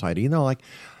Archaeological Society.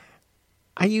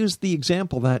 I use the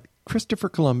example that Christopher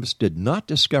Columbus did not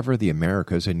discover the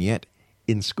Americas, and yet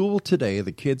in school today,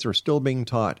 the kids are still being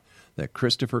taught that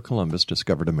Christopher Columbus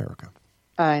discovered America.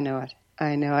 I know it.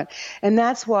 And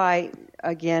that's why,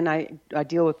 again, I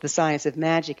deal with the science of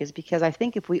magic, is because I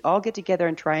think if we all get together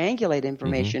and triangulate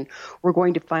information, we're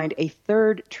going to find a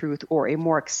third truth, or a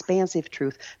more expansive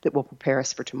truth, that will prepare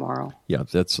us for tomorrow. Yeah,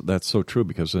 that's so true,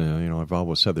 because I've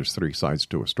always said there's three sides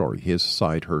to a story: his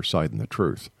side, her side, and the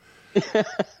truth.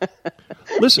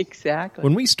 Listen, exactly.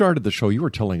 When we started the show, you were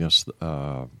telling us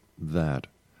that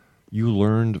you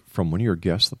learned from one of your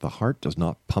guests that the heart does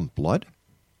not pump blood.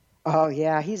 Oh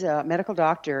yeah, he's a medical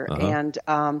doctor, and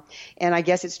I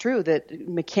guess it's true that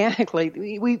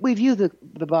mechanically we view the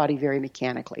body very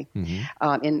mechanically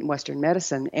in Western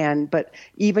medicine, but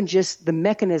even just the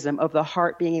mechanism of the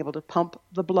heart being able to pump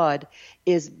the blood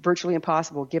is virtually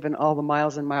impossible, given all the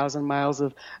miles and miles and miles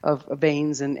of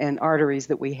veins and arteries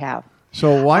that we have.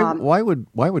 So why would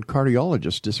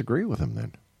cardiologists disagree with him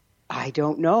then? I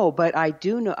don't know, but I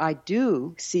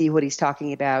do see what he's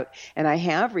talking about, and I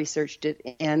have researched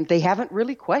it, and they haven't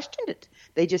really questioned it.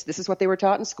 This is what they were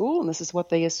taught in school, and this is what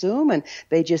they assume, and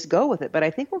they just go with it. But I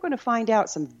think we're going to find out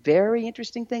some very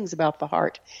interesting things about the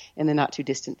heart in the not too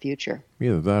distant future.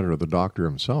 Either that or the doctor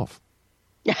himself.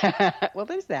 Well,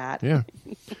 there's that. Yeah.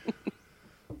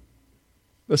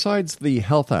 Besides the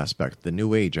health aspect, the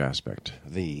new age aspect,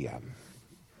 the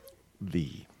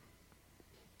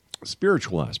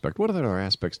spiritual aspect, what other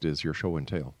aspects does your show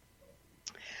entail?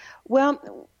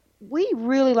 Well, we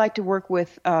really like to work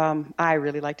with, I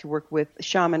really like to work with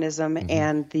shamanism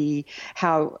and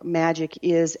how magic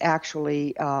is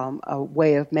actually a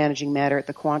way of managing matter at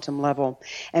the quantum level,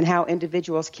 and how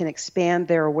individuals can expand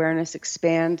their awareness,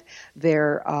 expand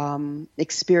their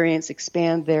experience,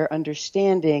 expand their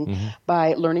understanding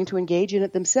by learning to engage in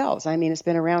it themselves. I mean, it's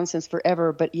been around since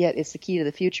forever, but yet it's the key to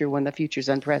the future when the future is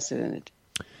unprecedented.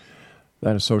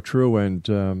 That is so true, and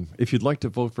if you'd like to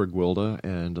vote for Gwilda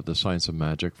and the Science of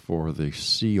Magic for the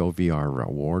COVR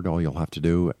award, all you'll have to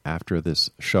do after this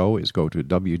show is go to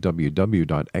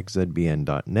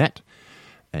www.xzbn.net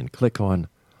and click on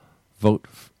Vote.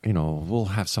 We'll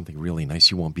have something really nice.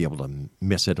 You won't be able to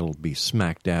miss it. It'll be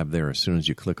smack dab there as soon as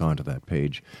you click onto that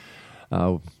page.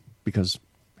 Because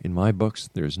in my books,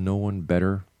 there's no one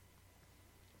better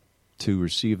to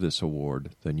receive this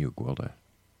award than you, Gwilda.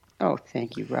 Oh,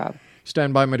 thank you, Rob.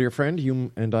 Stand by, my dear friend.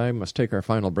 You and I must take our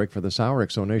final break for this hour.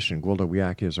 Exonation. Gwilda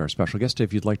Wiyaka is our special guest.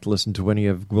 If you'd like to listen to any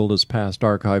of Gwilda's past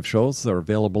archive shows, they're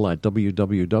available at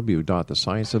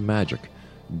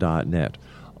www.thescienceofmagic.net.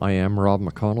 I am Rob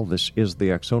McConnell. This is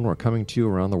the X Zone. We're coming to you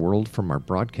around the world from our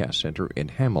broadcast center in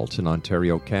Hamilton,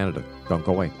 Ontario, Canada. Don't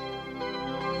go away.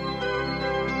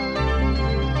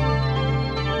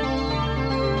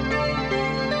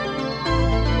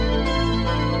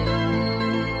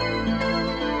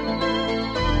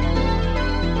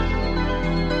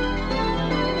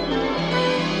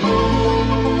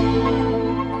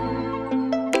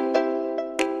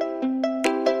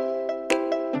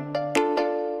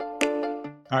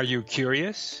 Are you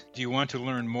curious? Do you want to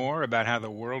learn more about how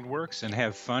the world works and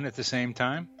have fun at the same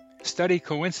time? Study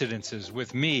coincidences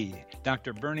with me,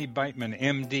 Dr. Bernie Beitman,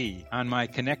 MD, on my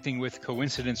Connecting with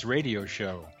Coincidence radio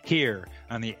show here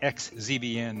on the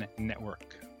XZBN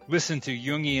network. Listen to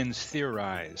Jungians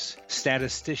theorize,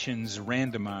 statisticians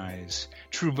randomize,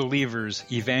 true believers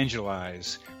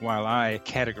evangelize, while I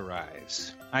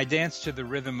categorize. I dance to the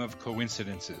rhythm of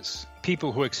coincidences.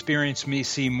 People who experience me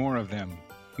see more of them.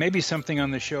 Maybe something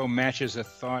on the show matches a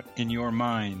thought in your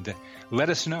mind. Let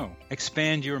us know.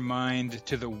 Expand your mind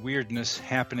to the weirdness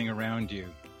happening around you.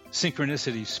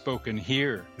 Synchronicity spoken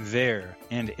here, there,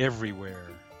 and everywhere.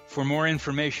 For more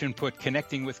information, put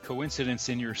Connecting with Coincidence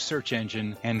in your search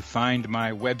engine and find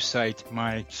my website,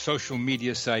 my social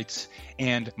media sites,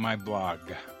 and my blog.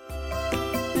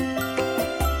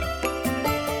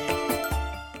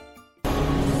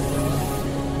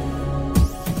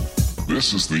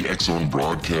 This is the X-Zone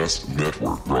Broadcast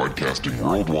Network, broadcasting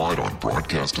worldwide on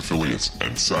broadcast affiliates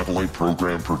and satellite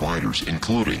program providers,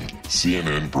 including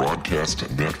CNN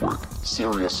Broadcast Network,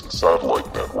 Sirius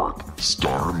Satellite Network,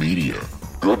 Star Media,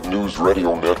 Good News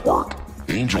Radio Network,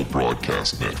 Angel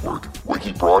Broadcast Network,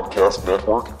 Wiki Broadcast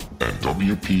Network, and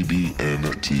WPBN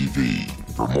TV.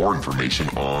 For more information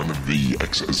on the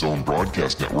X-Zone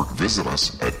Broadcast Network, visit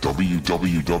us at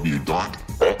www.xzbn.net.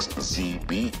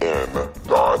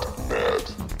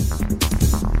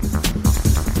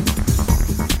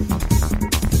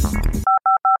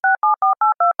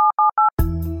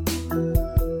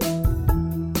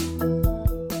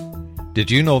 Did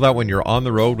you know that when you're on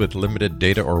the road with limited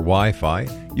data or Wi-Fi,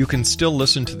 you can still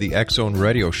listen to the X-Zone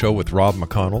Radio Show with Rob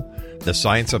McConnell, The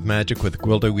Science of Magic with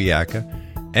Gwilda Wiyaka,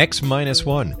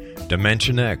 X-1,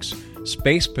 Dimension X,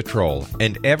 Space Patrol,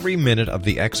 and every minute of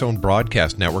the X-Zone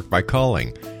Broadcast Network by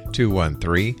calling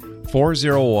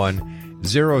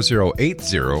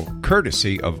 213-401-0080,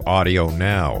 courtesy of Audio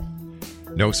Now.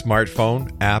 No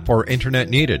smartphone, app, or internet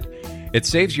needed. It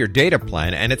saves your data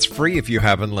plan, and it's free if you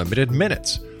have unlimited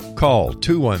minutes. Call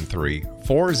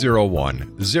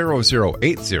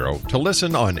 213-401-0080 to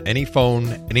listen on any phone,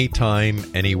 anytime,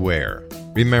 anywhere.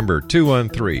 Remember,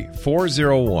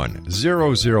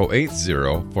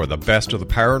 213-401-0080 for the best of the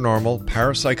paranormal,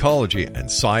 parapsychology, and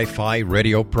sci-fi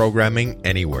radio programming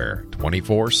anywhere,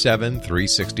 24/7,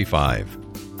 365.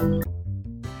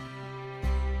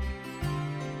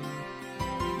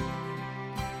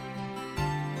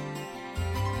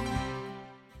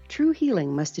 True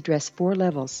healing must address 4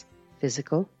 levels: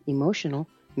 physical, emotional,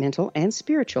 mental, and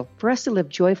spiritual, for us to live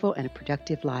joyful and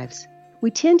productive lives. We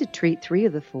tend to treat 3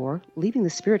 of the 4, leaving the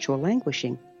spiritual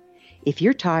languishing. If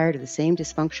you're tired of the same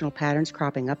dysfunctional patterns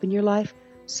cropping up in your life,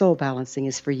 Soul Balancing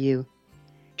is for you.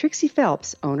 Trixie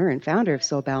Phelps, owner and founder of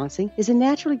Soul Balancing, is a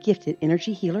naturally gifted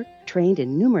energy healer trained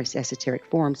in numerous esoteric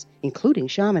forms, including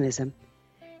shamanism.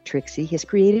 Trixie has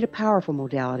created a powerful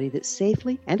modality that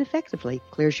safely and effectively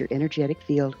clears your energetic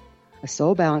field. A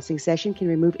Soul Balancing session can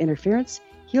remove interference,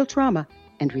 heal trauma,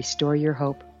 and restore your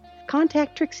hope.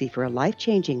 Contact Trixie for a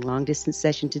life-changing long-distance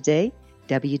session today,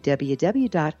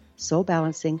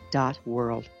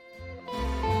 www.soulbalancing.world.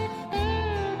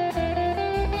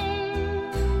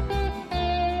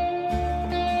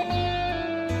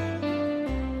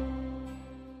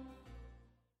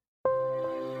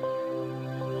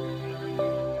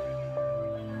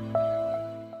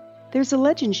 There's a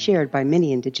legend shared by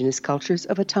many indigenous cultures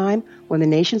of a time when the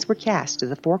nations were cast to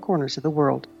the 4 corners of the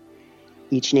world.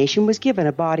 Each nation was given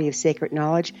a body of sacred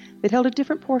knowledge that held a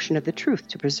different portion of the truth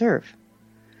to preserve.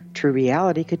 True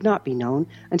reality could not be known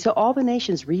until all the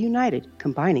nations reunited,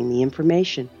 combining the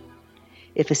information.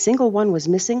 If a single one was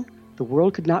missing, the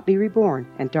world could not be reborn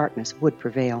and darkness would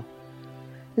prevail.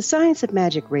 The Science of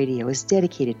Magic Radio is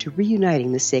dedicated to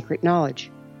reuniting the sacred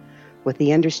knowledge. With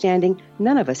the understanding,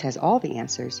 none of us has all the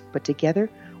answers, but together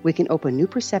we can open new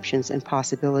perceptions and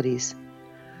possibilities.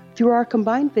 Through our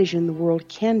combined vision, the world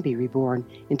can be reborn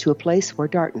into a place where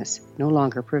darkness no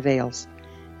longer prevails.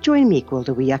 Join me,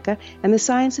 Gwilda Wiyaka, and the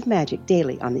Science of Magic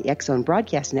daily on the X-Zone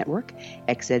Broadcast Network,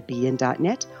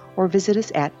 xzbn.net, or visit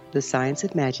us at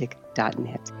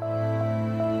thescienceofmagic.net.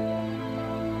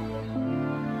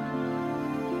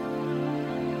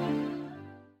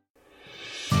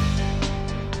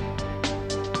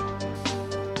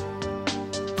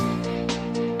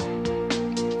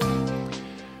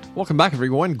 Welcome back,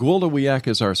 everyone. Gwilda Wiyaka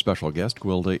is our special guest.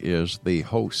 Gwilda is the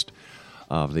host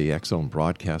of the X-Zone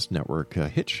Broadcast Network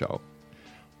hit show,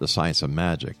 The Science of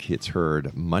Magic. It's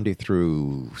heard Monday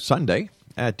through Sunday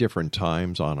at different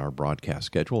times on our broadcast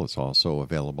schedule. It's also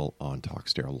available on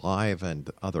Talkstare Live and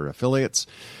other affiliates.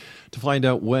 To find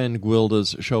out when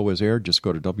Gwilda's show is aired, just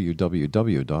go to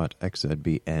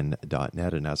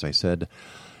www.xzbn.net. And as I said,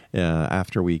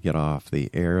 after we get off the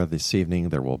air this evening,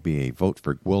 there will be a Vote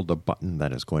for Gwilda button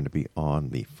that is going to be on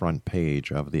the front page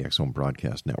of the X-Zone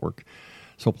Broadcast Network.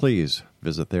 So please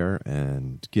visit there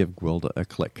and give Gwilda a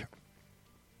click.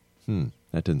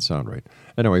 That didn't sound right.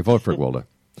 Anyway, vote for Gwilda.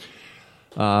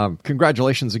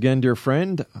 Congratulations again, dear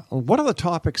friend. One of the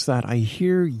topics that I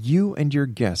hear you and your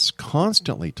guests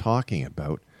constantly talking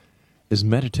about is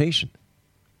meditation.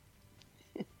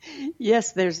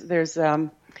 Yes, there's a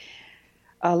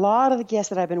lot of the guests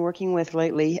that I've been working with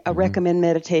lately recommend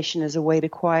meditation as a way to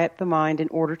quiet the mind in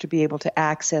order to be able to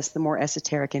access the more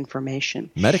esoteric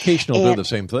information. Medication will do the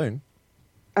same thing.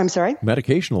 I'm sorry?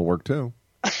 Medication will work too.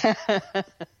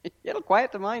 It'll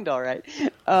quiet the mind, all right.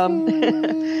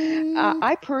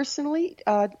 I personally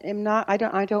am not. I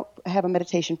don't have a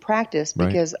meditation practice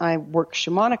because I work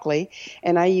shamanically,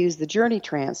 and I use the journey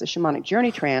trance, the shamanic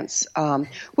journey trance,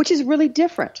 which is really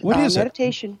different. What is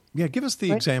meditation? Yeah, give us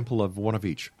the example of one of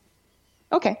each.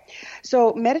 Okay,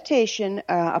 so meditation,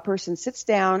 a person sits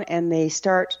down and they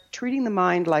start treating the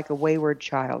mind like a wayward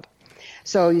child.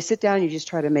 So you sit down and you just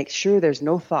try to make sure there's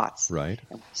no thoughts. Right.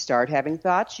 And when you start having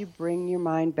thoughts, you bring your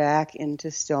mind back into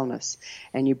stillness.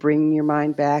 And you bring your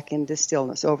mind back into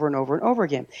stillness over and over and over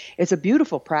again. It's a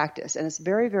beautiful practice, and it's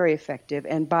very, very effective.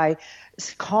 And by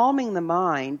calming the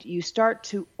mind, you start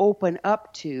to open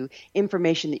up to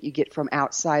information that you get from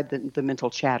outside the mental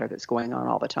chatter that's going on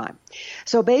all the time.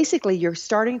 So basically, you're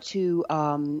starting to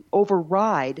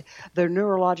override the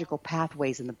neurological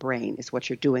pathways in the brain is what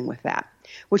you're doing with that,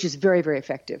 which is very, very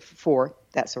effective for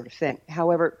that sort of thing.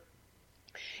 However,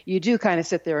 you do kind of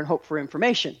sit there and hope for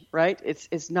information, right?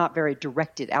 It's not very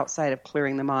directed outside of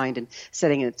clearing the mind and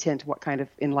setting an intent what kind of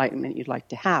enlightenment you'd like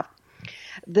to have.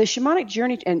 The shamanic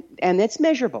journey, and it's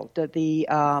measurable. The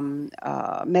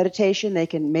meditation, they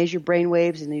can measure brain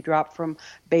waves, and they drop from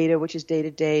beta, which is day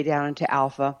to day, down into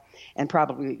alpha, and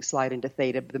probably slide into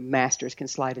theta. The masters can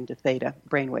slide into theta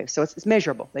brainwaves. So it's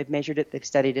measurable. They've measured it. They've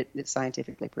studied it. It's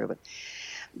scientifically proven.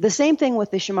 The same thing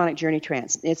with the shamanic journey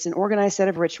trance. It's an organized set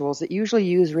of rituals that usually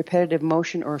use repetitive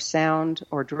motion or sound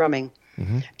or drumming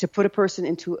to put a person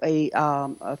into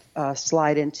a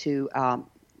slide into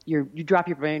you drop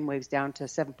your brain waves down to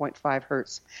 7.5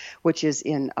 hertz, which is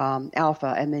in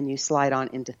alpha, and then you slide on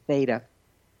into theta,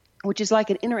 which is like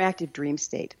an interactive dream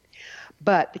state.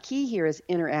 But the key here is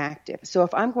interactive. So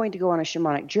if I'm going to go on a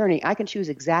shamanic journey, I can choose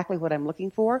exactly what I'm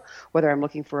looking for, whether I'm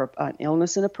looking for an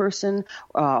illness in a person,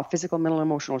 physical, mental,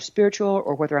 emotional, or spiritual,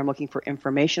 or whether I'm looking for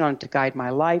information on it to guide my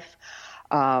life,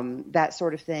 that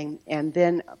sort of thing. And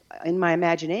then in my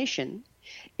imagination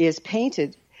is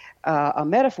painted a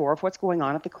metaphor of what's going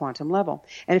on at the quantum level.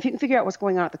 And if you can figure out what's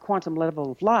going on at the quantum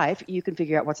level of life, you can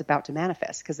figure out what's about to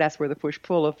manifest, because that's where the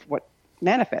push-pull of what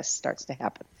manifests starts to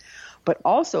happen. But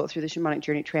also through the shamanic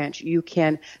journey trance, you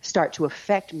can start to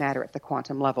affect matter at the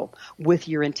quantum level with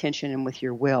your intention and with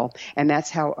your will. And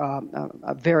that's how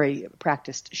a very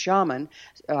practiced shaman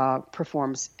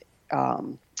performs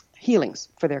healings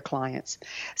for their clients.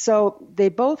 So they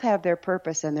both have their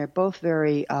purpose, and they're both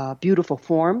very beautiful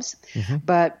forms.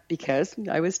 But because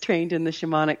I was trained in the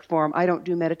shamanic form, I don't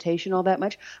do meditation all that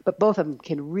much, but both of them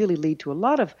can really lead to a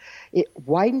lot of, it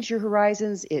widens your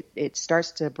horizons, it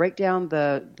starts to break down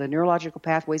the neurological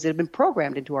pathways that have been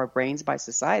programmed into our brains by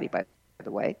society, by the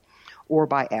way, or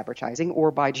by advertising,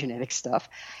 or by genetic stuff.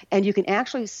 And you can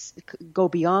actually go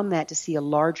beyond that to see a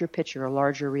larger picture, a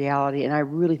larger reality, and I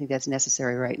really think that's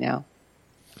necessary right now.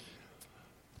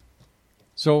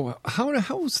 So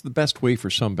how is the best way for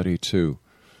somebody to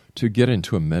get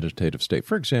into a meditative state?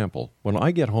 For example, when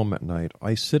I get home at night,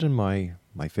 I sit in my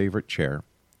favorite chair,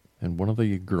 and one of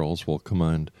the girls will come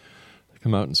out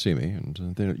and see me,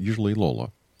 and they're usually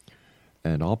Lola,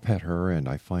 and I'll pet her, and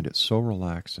I find it so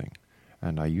relaxing.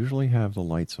 And I usually have the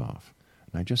lights off.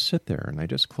 And I just sit there and I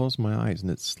just close my eyes, and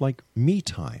it's like me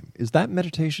time. Is that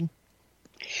meditation?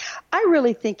 I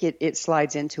really think it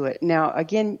slides into it. Now,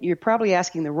 again, you're probably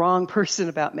asking the wrong person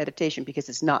about meditation because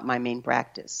it's not my main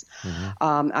practice.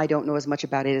 I don't know as much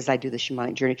about it as I do the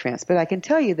shamanic journey trance. But I can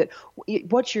tell you that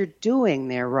what you're doing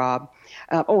there, Rob,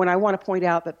 and I want to point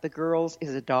out that the girls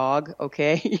is a dog,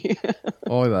 okay?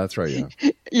 Oh, that's right,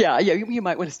 yeah. Yeah, you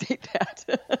might want to state that.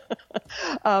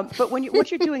 But what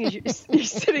you're doing is you're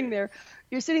sitting there.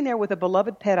 You're sitting there with a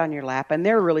beloved pet on your lap, and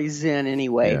they're really zen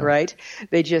anyway, right?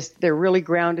 They're really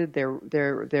grounded.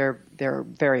 They're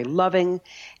very loving,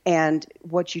 and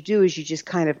what you do is you just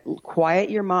kind of quiet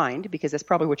your mind, because that's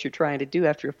probably what you're trying to do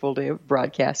after a full day of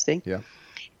broadcasting. Yeah.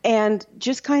 And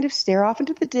just kind of stare off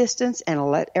into the distance and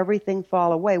let everything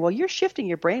fall away. Well, you're shifting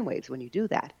your brainwaves when you do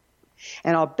that.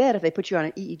 And I'll bet if they put you on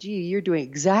an EEG, you're doing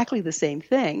exactly the same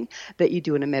thing that you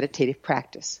do in a meditative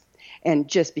practice. And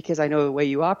just because I know the way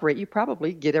you operate, you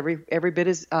probably get every bit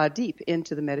as deep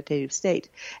into the meditative state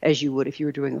as you would if you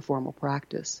were doing a formal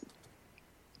practice.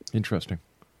 Interesting.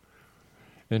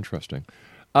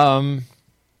 Where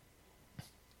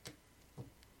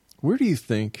do you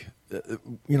think,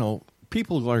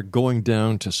 people are going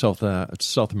down to South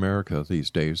America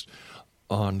these days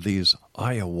on these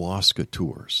ayahuasca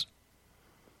tours.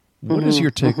 What is your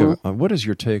take? What is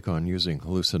your take on using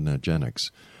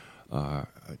hallucinogenics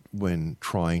when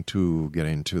trying to get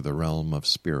into the realm of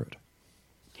spirit?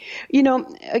 You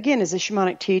know, again, as a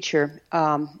shamanic teacher,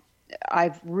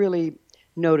 I've really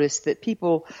noticed that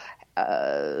people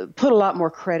put a lot more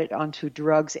credit onto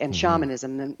drugs and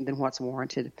shamanism than what's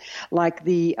warranted. Like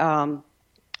the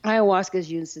ayahuasca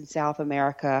is used in South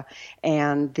America,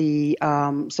 and the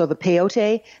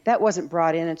peyote, that wasn't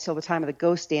brought in until the time of the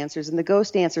ghost dancers, and the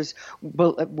ghost dancers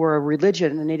were a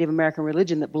religion, a Native American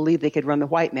religion, that believed they could run the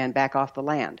white man back off the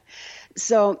land.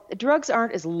 So drugs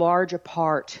aren't as large a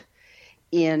part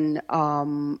in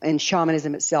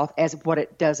shamanism itself as what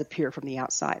it does appear from the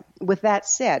outside. With that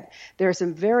said, there are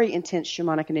some very intense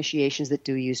shamanic initiations that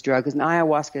do use drugs, and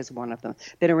ayahuasca is one of them.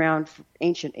 Been around for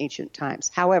ancient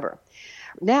times. However,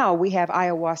 now we have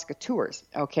ayahuasca tours,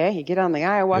 okay? You get on the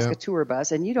ayahuasca tour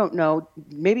bus, and you don't know,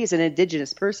 maybe it's an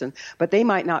indigenous person, but they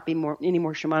might not be any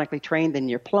more shamanically trained than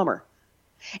your plumber.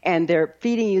 And they're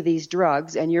feeding you these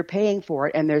drugs, and you're paying for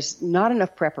it, and there's not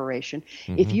enough preparation.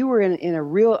 If you were in a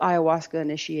real ayahuasca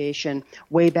initiation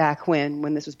way back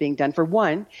when this was being done, for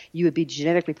one, you would be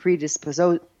genetically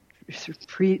predisposed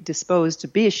to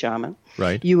be a shaman.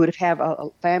 Right. You would have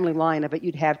a family line of it.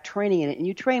 You'd have training in it, and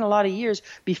you train a lot of years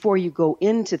before you go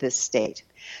into this state.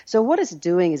 So what it's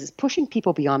doing is it's pushing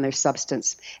people beyond their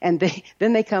substance, and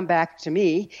then they come back to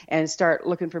me and start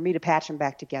looking for me to patch them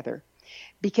back together.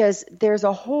 Because there's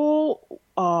a whole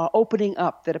opening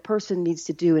up that a person needs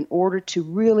to do in order to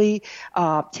really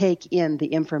take in the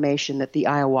information that the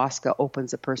ayahuasca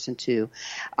opens a person to.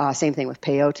 Same thing with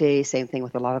peyote, same thing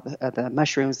with a lot of the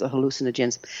mushrooms, the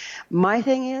hallucinogens. My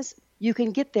thing is, you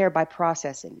can get there by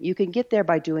processing. You can get there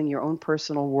by doing your own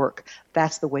personal work.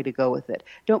 That's the way to go with it.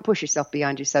 Don't push yourself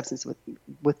beyond your substance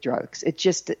with drugs.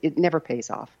 It never pays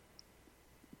off.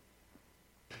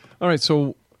 All right,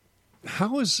 so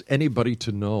how is anybody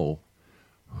to know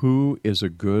who is a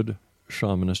good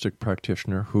shamanistic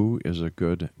practitioner, who is a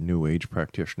good New Age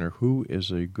practitioner, who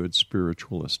is a good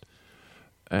spiritualist,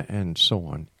 and so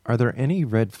on? Are there any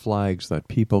red flags that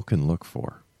people can look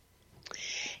for?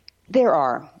 There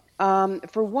are.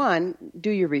 For one,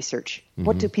 do your research.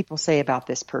 What do people say about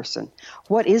this person?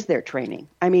 What is their training?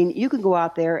 I mean, you can go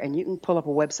out there and you can pull up a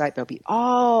website. There'll be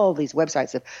all these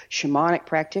websites of shamanic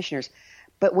practitioners.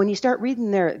 But when you start reading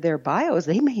their bios,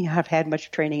 they may not have had much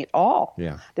training at all.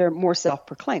 Yeah. They're more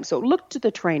self-proclaimed. So look to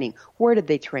the training. Where did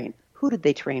they train? Who did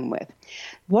they train with?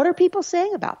 What are people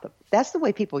saying about them? That's the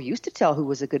way people used to tell who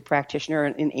was a good practitioner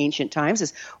in ancient times,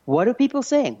 is what are people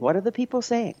saying? What are the people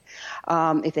saying?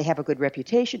 If they have a good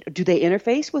reputation, do they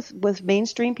interface with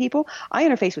mainstream people? I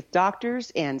interface with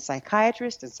doctors and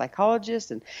psychiatrists and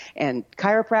psychologists and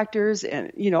chiropractors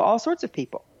and, all sorts of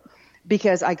people,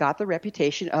 because I got the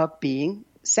reputation of being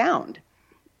sound.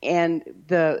 And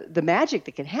the magic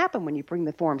that can happen when you bring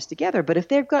the forms together. But if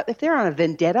they're on a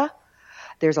vendetta,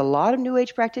 there's a lot of New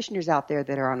Age practitioners out there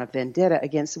that are on a vendetta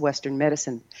against Western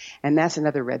medicine, and that's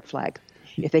another red flag.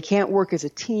 If they can't work as a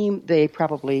team, they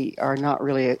probably are not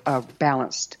really a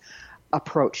balanced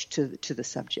approach to the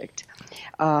subject.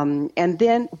 And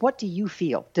then, what do you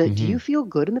feel? Do you feel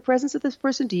good in the presence of this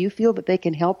person? Do you feel that they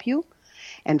can help you?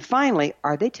 And finally,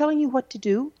 are they telling you what to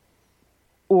do,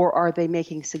 or are they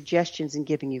making suggestions and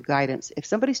giving you guidance? If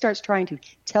somebody starts trying to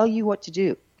tell you what to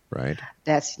do, right,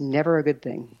 that's never a good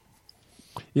thing.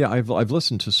 Yeah, I've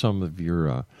listened to some of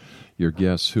your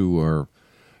guests who are,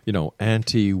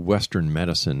 anti-Western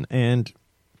medicine, and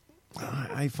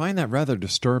I find that rather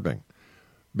disturbing,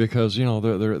 because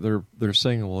they're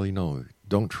saying, well,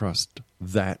 don't trust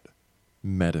that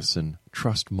medicine,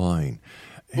 trust mine,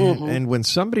 and when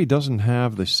somebody doesn't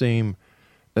have the same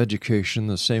education,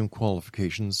 the same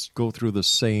qualifications, go through the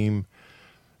same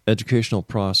educational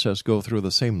process, go through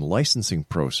the same licensing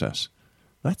process,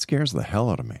 that scares the hell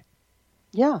out of me.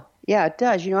 Yeah, it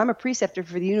does. I'm a preceptor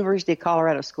for the University of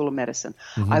Colorado School of Medicine.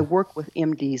 I work with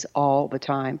MDs all the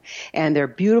time, and they're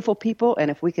beautiful people.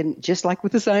 And if we can, just like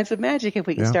with the science of magic, if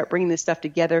we can start bringing this stuff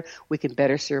together, we can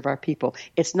better serve our people.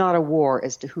 It's not a war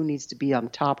as to who needs to be on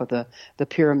top of the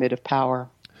pyramid of power.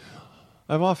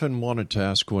 I've often wanted to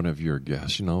ask one of your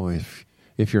guests,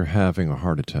 if you're having a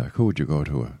heart attack, who would you go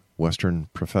to, a Western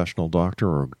professional doctor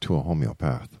or to a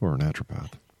homeopath or a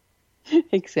naturopath?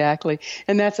 Exactly.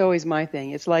 And that's always my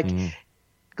thing. It's like,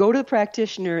 go to the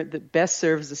practitioner that best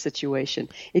serves the situation.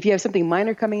 If you have something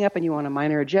minor coming up and you want a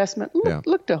minor adjustment,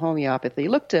 look to homeopathy,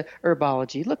 look to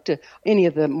herbology, look to any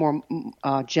of the more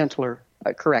gentler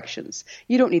corrections.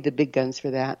 You don't need the big guns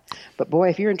for that. But boy,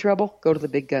 if you're in trouble, go to the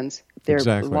big guns. There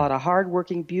are a lot of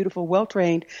hardworking, beautiful,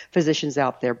 well-trained physicians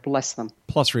out there. Bless them.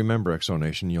 Plus, remember,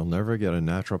 Exonation, you'll never get a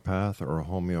naturopath or a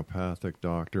homeopathic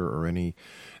doctor or any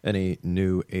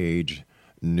new age,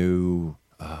 new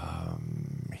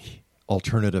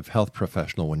alternative health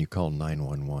professional when you call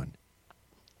 911.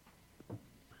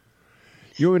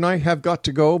 You and I have got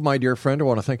to go, my dear friend. I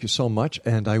want to thank you so much,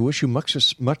 and I wish you much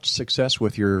success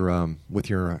with your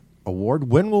award.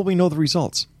 When will we know the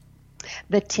results?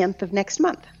 The 10th of next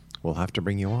month. We'll have to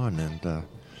bring you on, and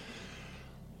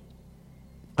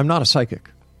I'm not a psychic,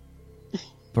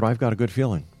 but I've got a good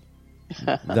feeling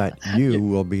that you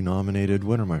will be nominated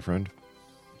winner, my friend.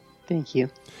 Thank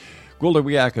you. Gwilda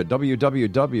Wiyaka,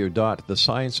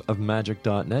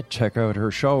 www.thescienceofmagic.net. Check out her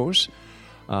shows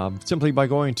simply by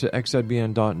going to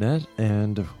xzbn.net,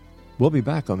 and we'll be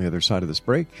back on the other side of this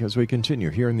break as we continue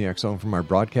here in the X Zone from our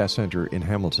broadcast center in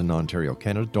Hamilton, Ontario,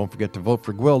 Canada. Don't forget to vote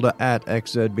for Gwilda at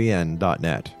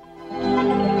xzbn.net.